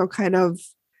car, kind of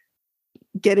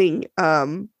getting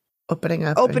Opening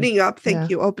up. Opening up. Thank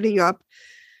you. Opening up.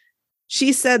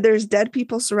 She said there's dead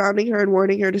people surrounding her and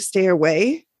warning her to stay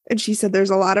away. And she said there's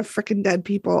a lot of freaking dead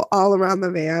people all around the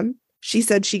van. She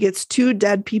said she gets 2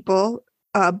 dead people,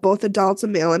 both adults, a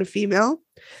male and a female.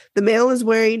 The male is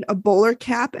wearing a bowler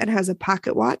cap and has a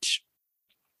pocket watch.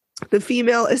 The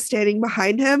female is standing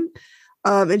behind him.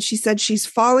 And she said she's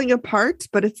falling apart,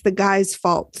 but it's the guy's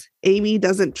fault. Amy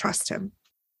doesn't trust him.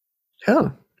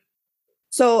 Oh.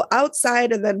 So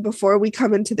outside, and then before we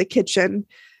come into the kitchen,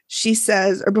 she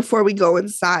says, or before we go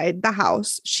inside the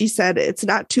house, she said, it's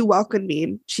not too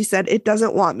welcoming. She said, it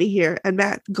doesn't want me here. And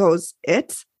Matt goes,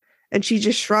 it? And she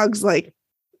just shrugs like,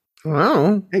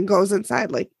 Oh. and goes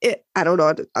inside like, it. I don't know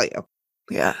what to tell you.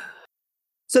 Yeah.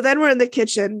 So then we're in the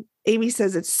kitchen. Amy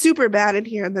says it's super bad in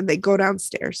here. And then they go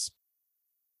downstairs.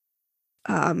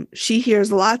 She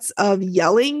hears lots of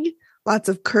yelling, lots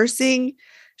of cursing.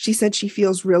 She said she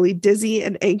feels really dizzy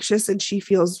and anxious, and she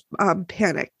feels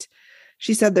panicked.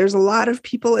 She said there's a lot of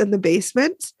people in the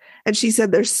basement, and she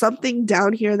said there's something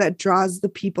down here that draws the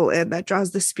people in, that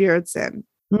draws the spirits in.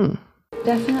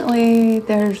 Definitely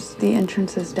there's the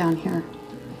entrances down here.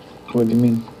 What do you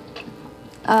mean?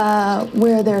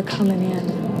 Where they're coming in.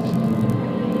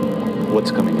 What's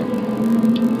coming in?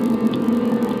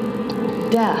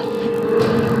 Death.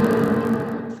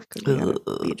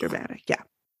 Be dramatic. Yeah.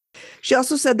 She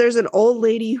also said there's an old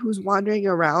lady who's wandering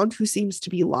around who seems to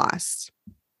be lost.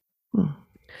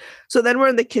 So then we're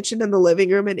in the kitchen and the living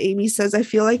room, and Amy says, I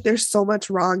feel like there's so much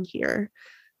wrong here.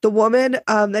 The woman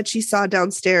that she saw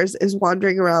downstairs is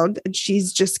wandering around, and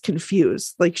she's just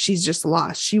confused. Like she's just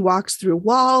lost. She walks through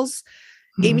walls.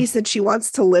 Amy said she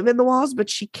wants to live in the walls, but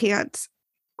she can't.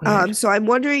 So I'm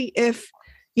wondering if,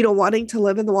 wanting to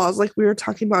live in the walls, like we were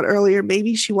talking about earlier,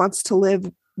 maybe she wants to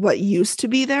live what used to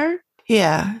be there.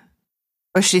 Yeah.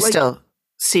 Or she still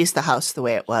sees the house the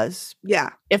way it was.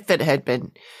 Yeah. If it had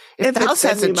been, if the house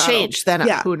hasn't changed, then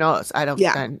who knows? I don't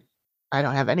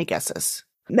have any guesses.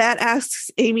 Matt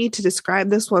asks Amy to describe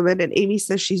this woman, and Amy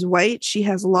says she's white, she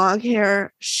has long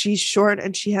hair, she's short,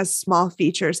 and she has small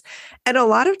features. And a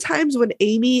lot of times when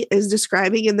Amy is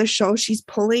describing in the show, she's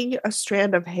pulling a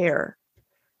strand of hair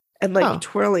and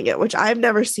twirling it, which I've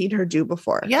never seen her do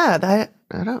before. Yeah,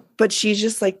 I don't. But she's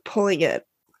just like pulling it.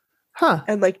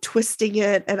 And like twisting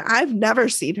it. And I've never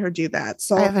seen her do that.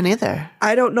 So I haven't either.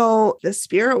 I don't know if the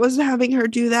spirit was having her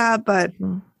do that, but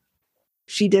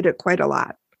she did it quite a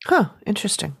lot.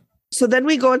 Interesting. So then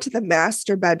we go into the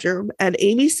master bedroom, and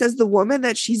Amy says the woman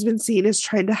that she's been seeing is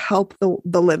trying to help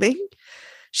the living.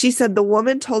 She said the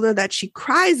woman told her that she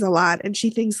cries a lot, and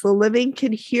she thinks the living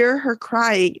can hear her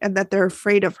crying and that they're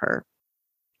afraid of her.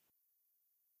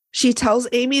 She tells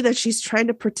Amy that she's trying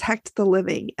to protect the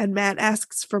living, and Matt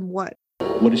asks from what?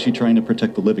 What is she trying to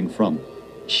protect the living from?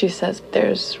 She says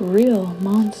there's real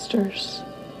monsters.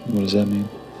 What does that mean?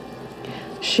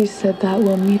 She said that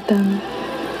we'll meet them.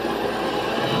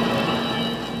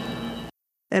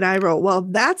 And I wrote, well,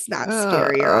 that's not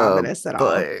scary or ominous at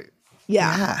all.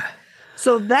 Yeah.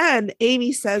 So then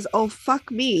Amy says, oh,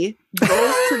 fuck me. Goes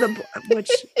to the,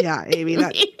 which, yeah, Amy,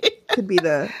 that could be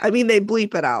they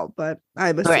bleep it out, but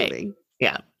I'm assuming. Right.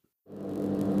 Yeah.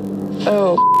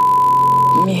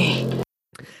 Oh, me.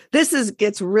 This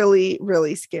gets really,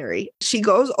 really scary. She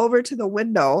goes over to the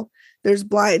window. There's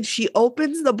blinds. She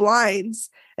opens the blinds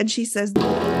and she says,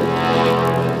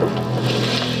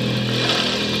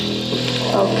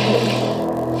 okay,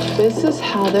 this is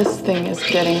how this thing is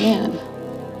getting in.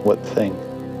 What thing?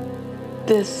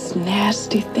 This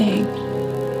nasty thing.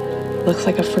 Looks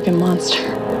like a freaking monster.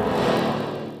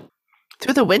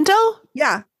 Through the window?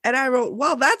 Yeah. And I wrote,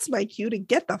 well, that's my cue to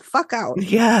get the fuck out.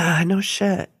 Yeah, no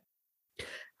shit.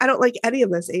 I don't like any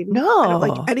of this, Amy. No. I don't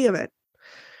like any of it.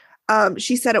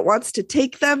 She said it wants to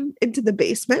take them into the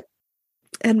basement.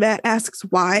 And Matt asks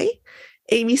why.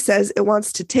 Amy says it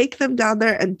wants to take them down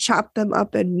there and chop them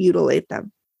up and mutilate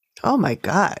them. Oh my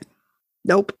God.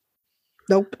 Nope.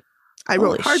 I Holy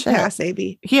wrote hard shit. pass,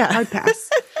 Amy. Yeah. Hard pass.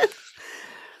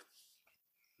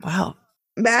 Wow.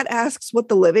 Matt asks what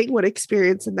the living would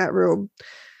experience in that room.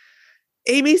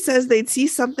 Amy says they'd see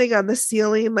something on the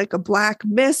ceiling like a black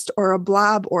mist or a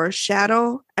blob or a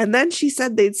shadow. And then she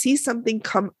said they'd see something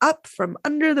come up from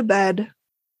under the bed.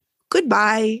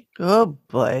 Goodbye. Oh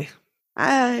boy.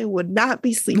 I would not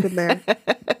be sleeping there.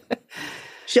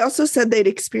 She also said they'd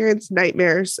experience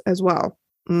nightmares as well.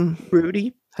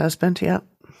 Rudy. Husband, yeah.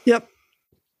 Yep.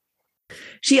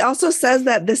 She also says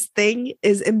that this thing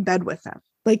is in bed with them.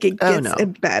 Like it gets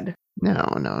in bed. No.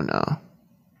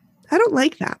 I don't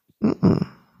like that.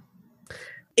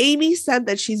 Amy said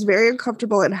that she's very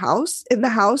uncomfortable in the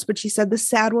house, but she said the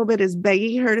sad woman is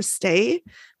begging her to stay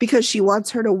because she wants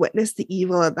her to witness the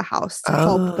evil in the house to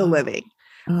help the living.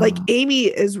 Like Amy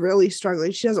is really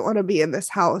struggling. She doesn't want to be in this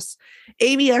house.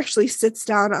 Amy actually sits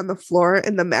down on the floor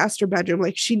in the master bedroom,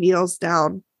 like she kneels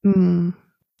down. And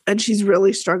she's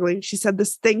really struggling. She said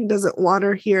this thing doesn't want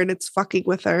her here and it's fucking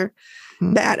with her.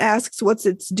 Matt asks what's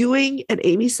it's doing, and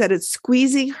Amy said it's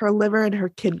squeezing her liver and her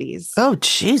kidneys. Oh,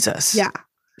 Jesus. Yeah.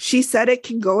 She said it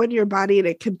can go in your body and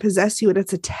it can possess you, and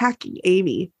it's attacking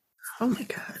Amy. Oh my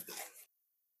God.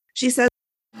 She said,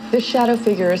 This shadow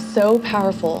figure is so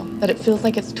powerful that it feels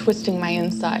like it's twisting my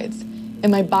insides, and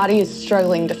my body is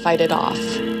struggling to fight it off.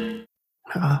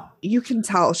 you can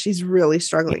tell she's really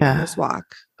struggling on this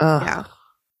walk. Yeah.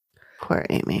 Poor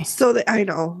Amy. I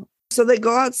know. So they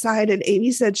go outside, and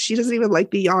Amy said she doesn't even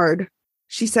like the yard.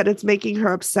 She said it's making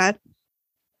her upset.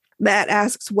 Matt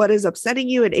asks, what is upsetting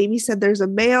you? And Amy said, there's a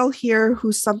male here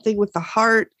who's something with the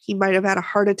heart. He might have had a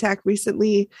heart attack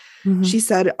recently. Mm-hmm. She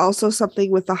said also something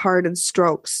with the heart and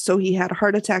strokes. So he had a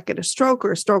heart attack and a stroke,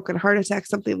 or a stroke and a heart attack,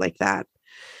 something like that.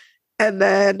 And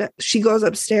then she goes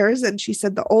upstairs, and she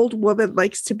said the old woman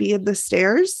likes to be in the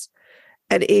stairs.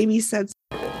 And Amy said,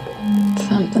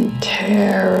 something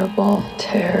terrible.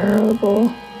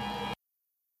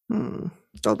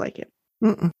 Don't like it.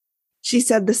 Mm-mm. She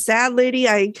said, the sad lady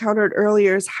I encountered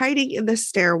earlier is hiding in the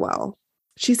stairwell.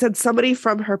 She said somebody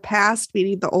from her past,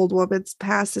 meaning the old woman's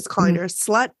past, is calling her a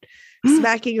slut,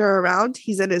 smacking her around.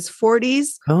 He's in his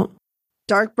 40s,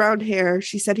 dark brown hair.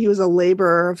 She said he was a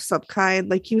laborer of some kind.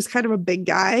 Like, he was kind of a big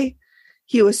guy.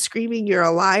 He was screaming, you're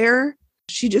a liar.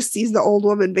 She just sees the old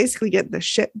woman basically getting the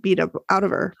shit beat up out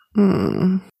of her,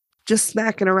 just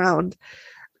smacking around.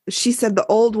 She said the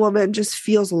old woman just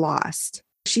feels lost.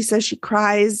 She says she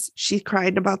cries. She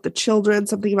cried about the children,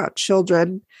 something about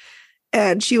children.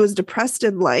 And she was depressed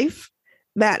in life.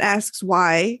 Matt asks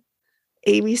why.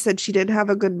 Amy said she didn't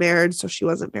have a good marriage, so she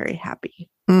wasn't very happy.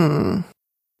 And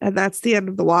that's the end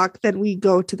of the walk. Then we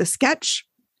go to the sketch.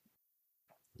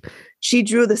 She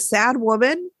drew the sad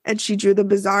woman, and she drew the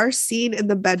bizarre scene in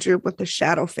the bedroom with the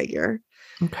shadow figure.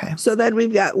 Okay. So then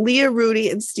we've got Leah, Rudy,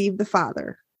 and Steve the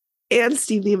father, and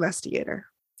Steve the investigator.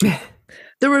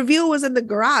 The reveal was in the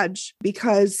garage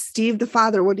because Steve the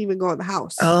father wouldn't even go in the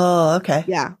house. Oh, okay.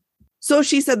 Yeah. So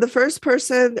she said the first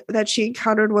person that she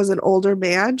encountered was an older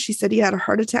man. She said he had a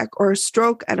heart attack or a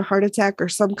stroke and a heart attack or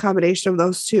some combination of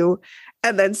those two.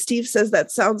 And then Steve says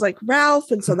that sounds like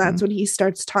Ralph. And so that's when he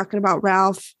starts talking about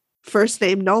Ralph. First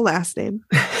name, no last name.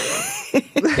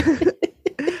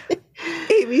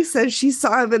 Amy says she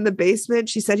saw him in the basement.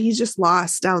 She said he's just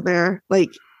lost down there. Like,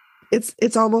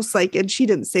 it's almost like, and she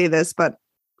didn't say this, but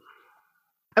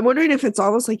I'm wondering if it's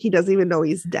almost like he doesn't even know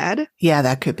he's dead. Yeah,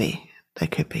 that could be.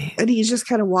 That could be. And he's just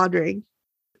kind of wandering.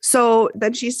 So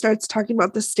then she starts talking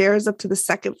about the stairs up to the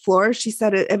second floor. She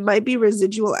said it might be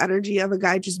residual energy of a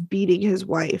guy just beating his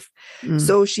wife.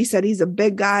 So she said he's a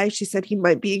big guy. She said he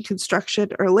might be in construction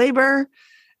or labor.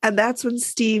 And that's when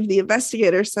Steve, the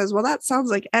investigator, says, well, that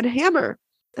sounds like Ed Hammer.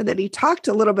 And then he talked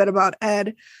a little bit about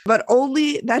Ed, but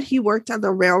only that he worked on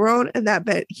the railroad and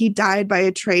that he died by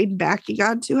a train backing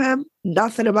onto him.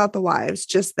 Nothing about the wives,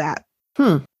 just that.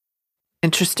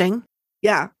 Interesting.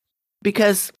 Yeah.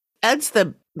 Because Ed's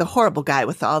the horrible guy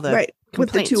with all the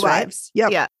with the two wives.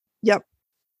 Yep. Yeah. Yep.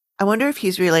 I wonder if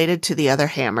he's related to the other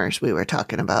Hammers we were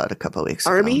talking about a couple of weeks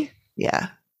ago. Army? Yeah.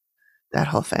 That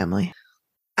whole family.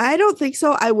 I don't think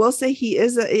so. I will say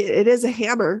it is a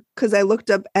Hammer, because I looked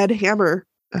up Ed Hammer.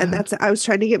 And I was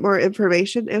trying to get more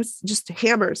information. It was just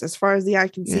Hammers as far as the eye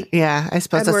can see. Yeah, I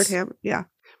suppose Edward that's Hammer. Yeah.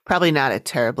 Probably not a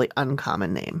terribly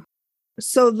uncommon name.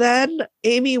 So then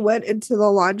Amy went into the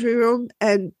laundry room,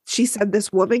 and she said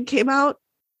this woman came out,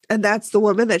 and that's the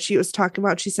woman that she was talking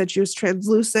about. She said she was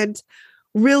translucent,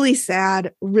 really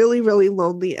sad, really, really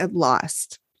lonely and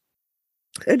lost.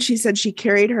 And she said she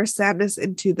carried her sadness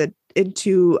into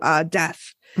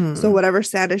death. So whatever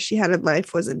sadness she had in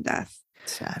life was in death.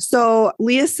 Sad. So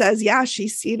Leah says, yeah,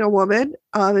 she's seen a woman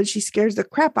and she scares the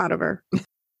crap out of her.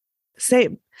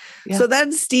 Same. Yeah. So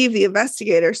then Steve, the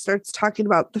investigator, starts talking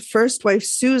about the first wife,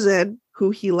 Susan,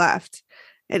 who he left.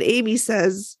 And Amy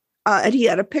says, and he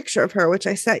had a picture of her, which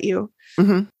I sent you.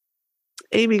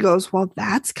 Amy goes, well,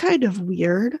 that's kind of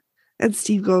weird. And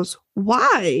Steve goes,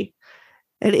 why?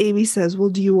 And Amy says, well,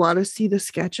 do you want to see the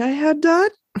sketch I had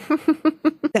done?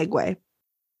 Segue.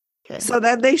 Okay. So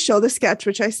then they show the sketch,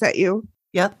 which I sent you.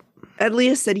 Yep. And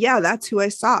Leah said, yeah, that's who I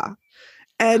saw.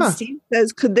 And Steve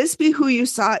says, could this be who you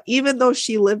saw, even though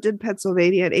she lived in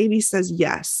Pennsylvania? And Amy says,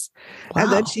 yes. Wow.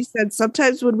 And then she said,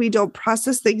 sometimes when we don't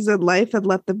process things in life and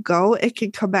let them go, it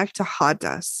can come back to haunt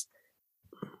us.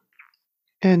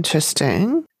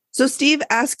 Interesting. So Steve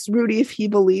asks Rudy if he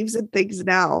believes in things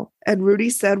now. And Rudy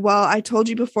said, well, I told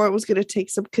you before it was going to take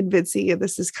some convincing, and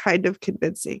this is kind of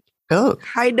convincing. Oh,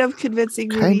 Kind of convincing,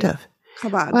 Rudy. kind of.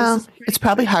 Come on. Well, this is pretty it's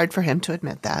probably convincing. hard for him to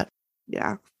admit that.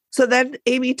 Yeah. So then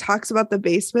Amy talks about the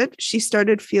basement. She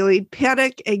started feeling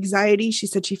panic, anxiety. She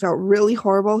said she felt really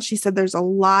horrible. She said there's a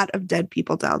lot of dead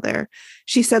people down there.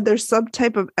 She said there's some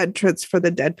type of entrance for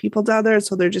the dead people down there.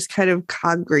 So they're just kind of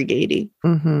congregating.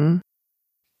 Mm-hmm.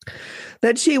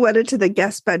 Then she went into the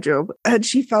guest bedroom and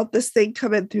she felt this thing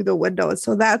come in through the window. And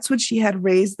so that's when she had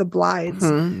raised the blinds.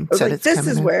 Mm-hmm. I was like, this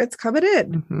is where it's coming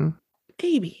in. Mm-hmm.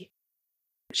 Amy.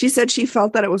 She said she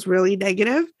felt that it was really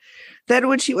negative. Then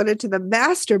when she went into the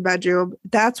master bedroom,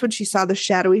 that's when she saw the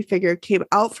shadowy figure came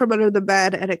out from under the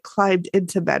bed and it climbed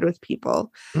into bed with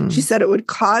people. Mm. She said it would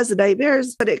cause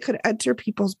nightmares, but it could enter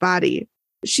people's body.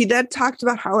 She then talked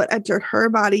about how it entered her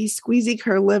body, squeezing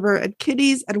her liver and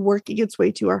kidneys and working its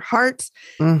way to her heart,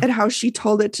 Mm. and how she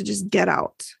told it to just get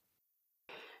out.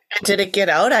 Did it get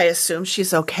out? I assume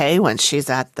she's okay when she's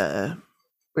at the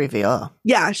reveal.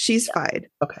 Yeah, she's fine.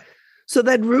 Okay. So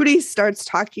then Rudy starts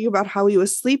talking about how he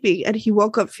was sleeping and he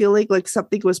woke up feeling like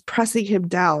something was pressing him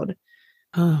down.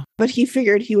 Oh. But he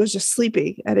figured he was just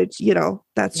sleeping. And it's,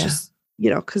 that's Yeah. just,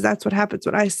 because that's what happens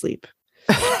when I sleep.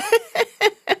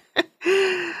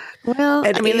 Well,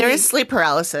 And I mean, there Amy- is sleep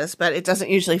paralysis, but it doesn't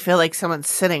usually feel like someone's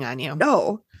sitting on you.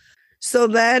 No. So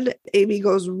then Amy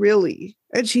goes, really?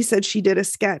 And she said she did a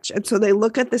sketch. And so they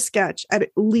look at the sketch and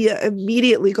Leah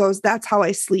immediately goes, that's how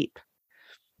I sleep.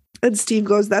 And Steve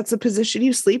goes, that's the position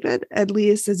you sleep in? And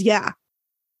Leah says, yeah.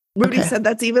 Rudy Okay. said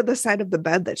that's even the side of the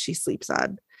bed that she sleeps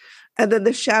on. And then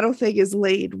the shadow thing is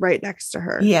laid right next to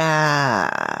her.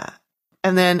 Yeah.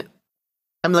 And then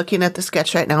I'm looking at the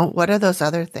sketch right now. What are those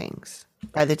other things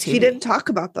by the TV? She didn't talk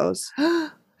about those.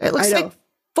 It looks I know. like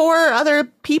 4 other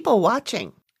people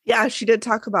watching. Yeah, she did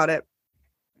talk about it.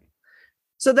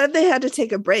 So then they had to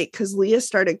take a break because Leah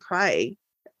started crying.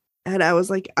 And I was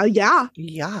like, oh, yeah.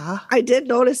 Yeah. I did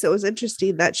notice it was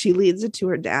interesting that she leans into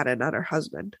her dad and not her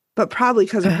husband, but probably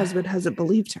because her husband hasn't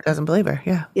believed her. Doesn't believe her.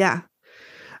 Yeah. Yeah.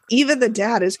 Even the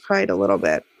dad is crying a little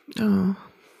bit. Oh.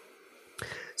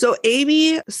 So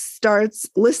Amy starts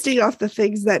listing off the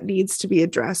things that needs to be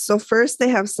addressed. So first they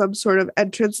have some sort of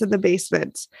entrance in the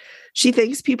basement. She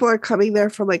thinks people are coming there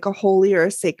from like a holy or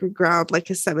a sacred ground, like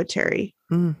a cemetery.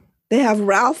 Mm. They have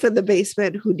Ralph in the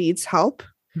basement who needs help.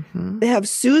 Mm-hmm. They have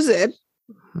Susan,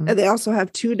 Mhm. and they also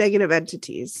have 2 negative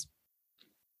entities.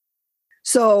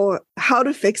 So how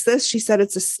to fix this? She said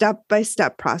it's a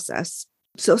step-by-step process.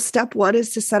 So step 1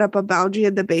 is to set up a boundary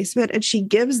in the basement, and she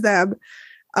gives them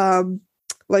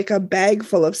like a bag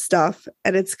full of stuff,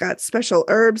 and it's got special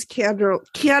herbs,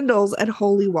 candles, and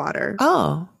holy water.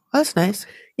 Oh, that's nice.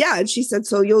 Yeah, and she said,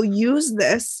 so you'll use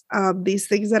this, these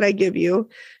things that I give you.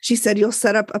 She said, you'll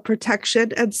set up a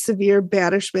protection and severe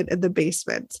banishment in the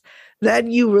basement.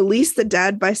 Then you release the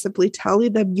dead by simply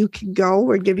telling them you can go.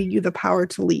 We're giving you the power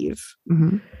to leave.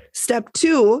 Mm-hmm. Step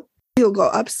 2, you'll go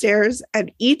upstairs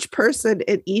and each person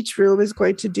in each room is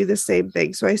going to do the same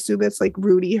thing. So I assume it's like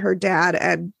Rudy, her dad,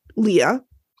 and Leah.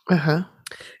 Uh-huh.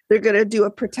 They're going to do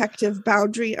a protective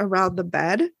boundary around the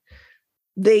bed.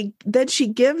 Then she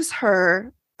gives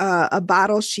her a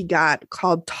bottle she got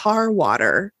called tar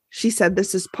water. She said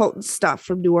this is potent stuff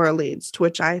from New Orleans, to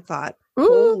which I thought, Ooh,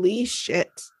 holy shit.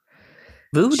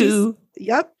 voodoo.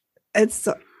 Yep. And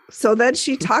so then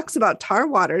she talks about tar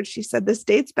water. And she said this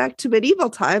dates back to medieval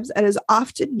times and is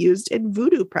often used in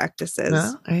voodoo practices.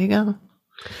 Well, there you go.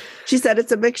 She said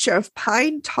it's a mixture of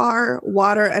pine tar,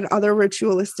 water, and other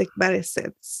ritualistic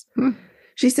medicines. Hmm.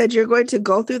 She said you're going to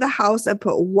go through the house and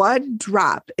put 1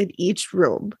 drop in each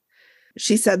room.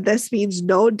 She said this means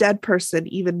no dead person,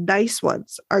 even nice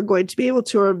ones, are going to be able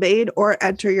to remain or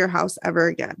enter your house ever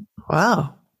again.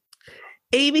 Wow.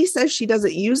 Amy says she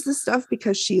doesn't use the stuff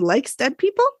because she likes dead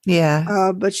people,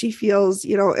 Yeah. but she feels,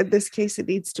 in this case, it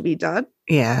needs to be done.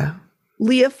 Yeah.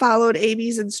 Leah followed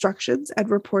Amy's instructions and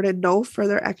reported no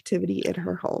further activity in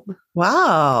her home.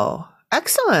 Wow.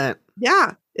 Excellent.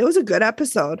 Yeah, it was a good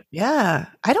episode. Yeah.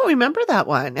 I don't remember that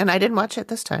one, and I didn't watch it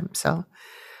this time, so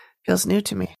feels new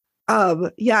to me.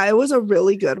 Yeah, it was a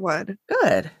really good one.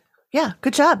 Good. Yeah.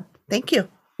 Good job. Thank you.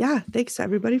 Yeah, thanks to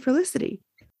everybody for listening.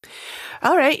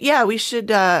 All right. Yeah, we should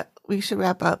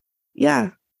wrap up. Yeah.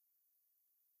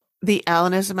 The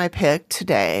Alan is my pick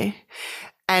today.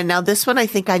 And now this one, I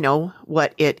think I know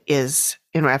what it is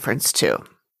in reference to.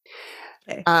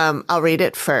 Okay. I'll read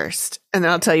it first, and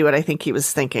then I'll tell you what I think he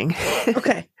was thinking.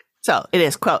 Okay. So it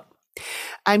is, quote,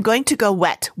 I'm going to go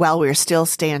wet while we're still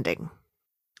standing.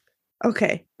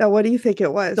 Okay. Now, what do you think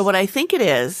it was? So what I think it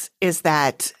is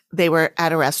that they were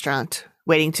at a restaurant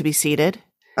waiting to be seated,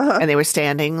 and they were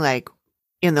standing like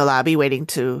in the lobby waiting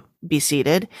to be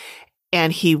seated.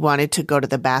 And he wanted to go to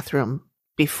the bathroom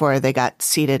before they got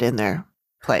seated in their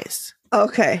place.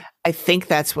 Okay. I think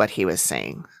that's what he was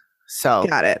saying. So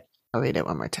Got it. I'll read it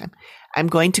one more time. I'm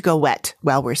going to go wet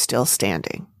while we're still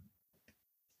standing.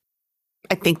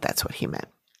 I think that's what he meant.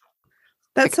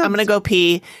 That's I'm going to go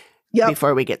pee Yep.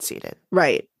 before we get seated.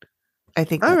 Right. I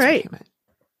think that's All what right. he meant.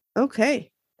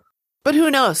 Okay. But who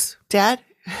knows? Dad,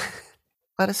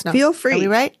 let us know. Feel free. Are we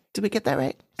right? Did we get that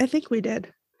right? I think we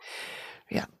did.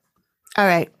 Yeah. All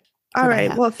right. All Goodbye right.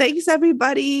 now. Well, thanks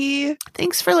everybody.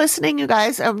 Thanks for listening, you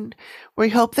guys. We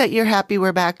hope that you're happy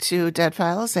we're back to Dead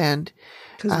Files, and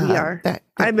Because we are. that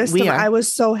I missed we them. are. I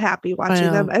was so happy watching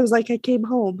know. them. I was like, I came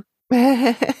home.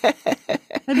 I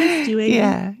missed you, Amy.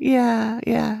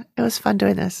 Yeah. It was fun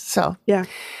doing this. So Yeah.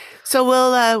 So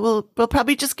we'll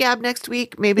probably just gab next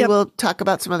week. Maybe Yep. we'll talk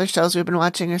about some other shows we've been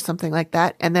watching or something like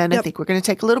that. And then I Yep. think we're going to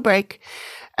take a little break,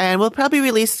 and we'll probably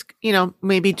release,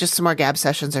 maybe just some more gab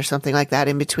sessions or something like that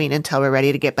in between until we're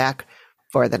ready to get back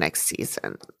for the next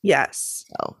season. Yes.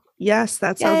 So Yes,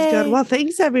 that sounds Yay. good. Well,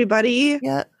 thanks everybody.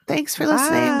 yeah, thanks for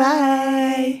listening.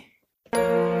 Bye.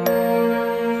 Bye.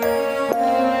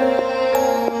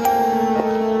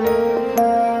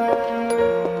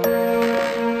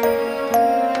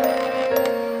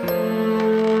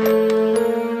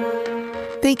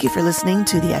 Thank you for listening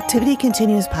to the Activity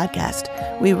Continues podcast.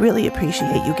 We really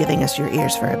appreciate you giving us your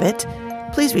ears for a bit.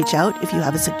 Please reach out if you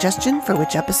have a suggestion for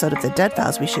which episode of the Dead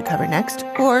Files we should cover next,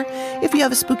 or if you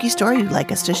have a spooky story you'd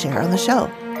like us to share on the show.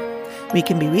 We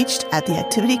can be reached at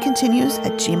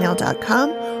theactivitycontinues@gmail.com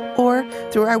or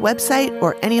through our website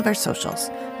or any of our socials.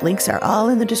 Links are all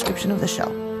in the description of the show.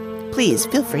 Please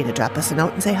feel free to drop us a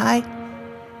note and say hi.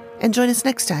 And join us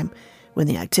next time when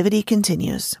the activity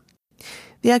continues.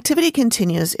 The Activity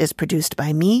Continues is produced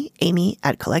by me, Amy,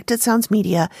 at Collected Sounds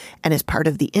Media, and is part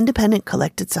of the independent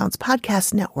Collected Sounds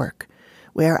podcast network.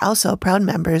 We are also proud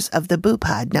members of the Boo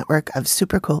Pod network of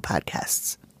super cool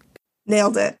podcasts.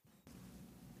 Nailed it.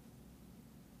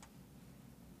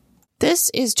 This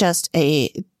is just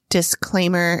a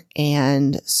disclaimer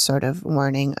and sort of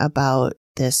warning about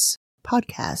this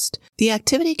podcast. The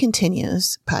Activity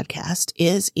Continues podcast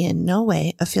is in no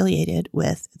way affiliated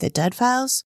with the Dead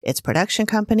Files, its production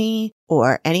company,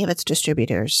 or any of its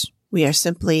distributors. We are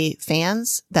simply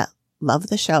fans that love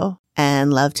the show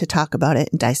and love to talk about it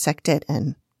and dissect it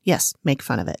and, yes, make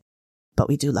fun of it. But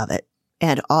we do love it.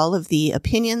 And all of the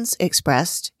opinions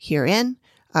expressed herein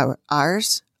are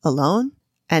ours alone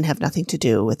and have nothing to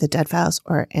do with the Dead Files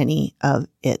or any of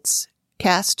its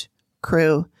cast,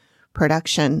 crew,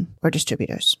 production, or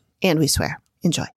distributors. And we swear. Enjoy.